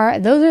we are.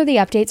 Those are the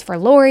updates for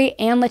Lori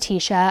and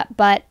Letecia,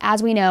 but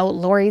as we know,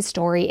 Lori's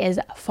story is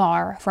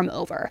far from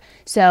over.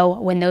 So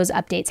when those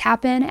updates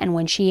happen and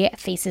when she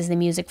faces the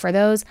music for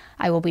those,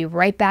 I will be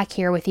right back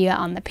here with you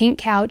on the pink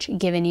couch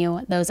giving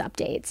you those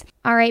updates.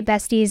 All right,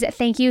 besties,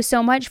 thank you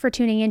so much for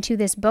tuning into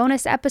this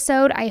bonus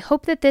episode. I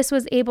hope that this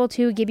was able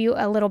to give you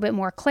a little bit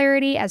more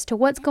clarity as to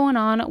what's going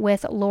on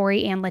with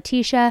Lori and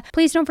Letecia.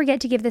 Please don't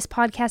forget to give this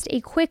podcast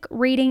a quick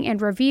rating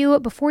and review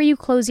before you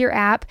close your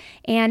app.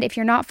 And if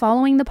you're not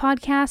following the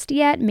podcast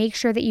yet, make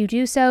sure that you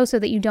do so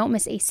that you don't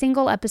miss a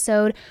single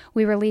episode.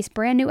 We release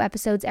brand new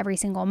episodes every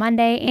single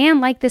Monday.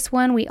 And like this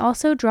one, we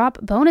also drop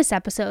bonus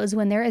episodes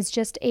when there is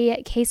just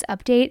a case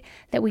update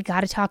that we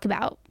got to talk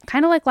about.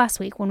 Kind of like last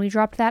week when we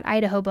dropped that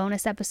Idaho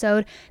bonus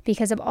episode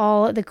because of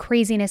all the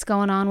craziness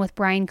going on with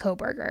Brian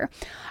Koberger.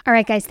 All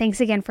right, guys,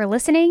 thanks again for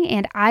listening,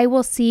 and I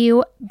will see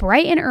you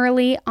bright and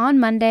early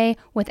on Monday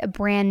with a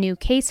brand new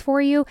case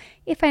for you,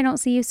 if I don't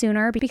see you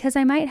sooner, because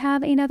I might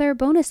have another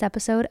bonus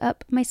episode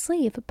up my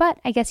sleeve, but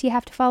I guess you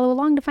have to follow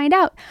along to find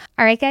out.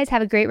 All right, guys,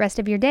 have a great rest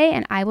of your day,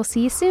 and I will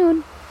see you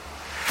soon.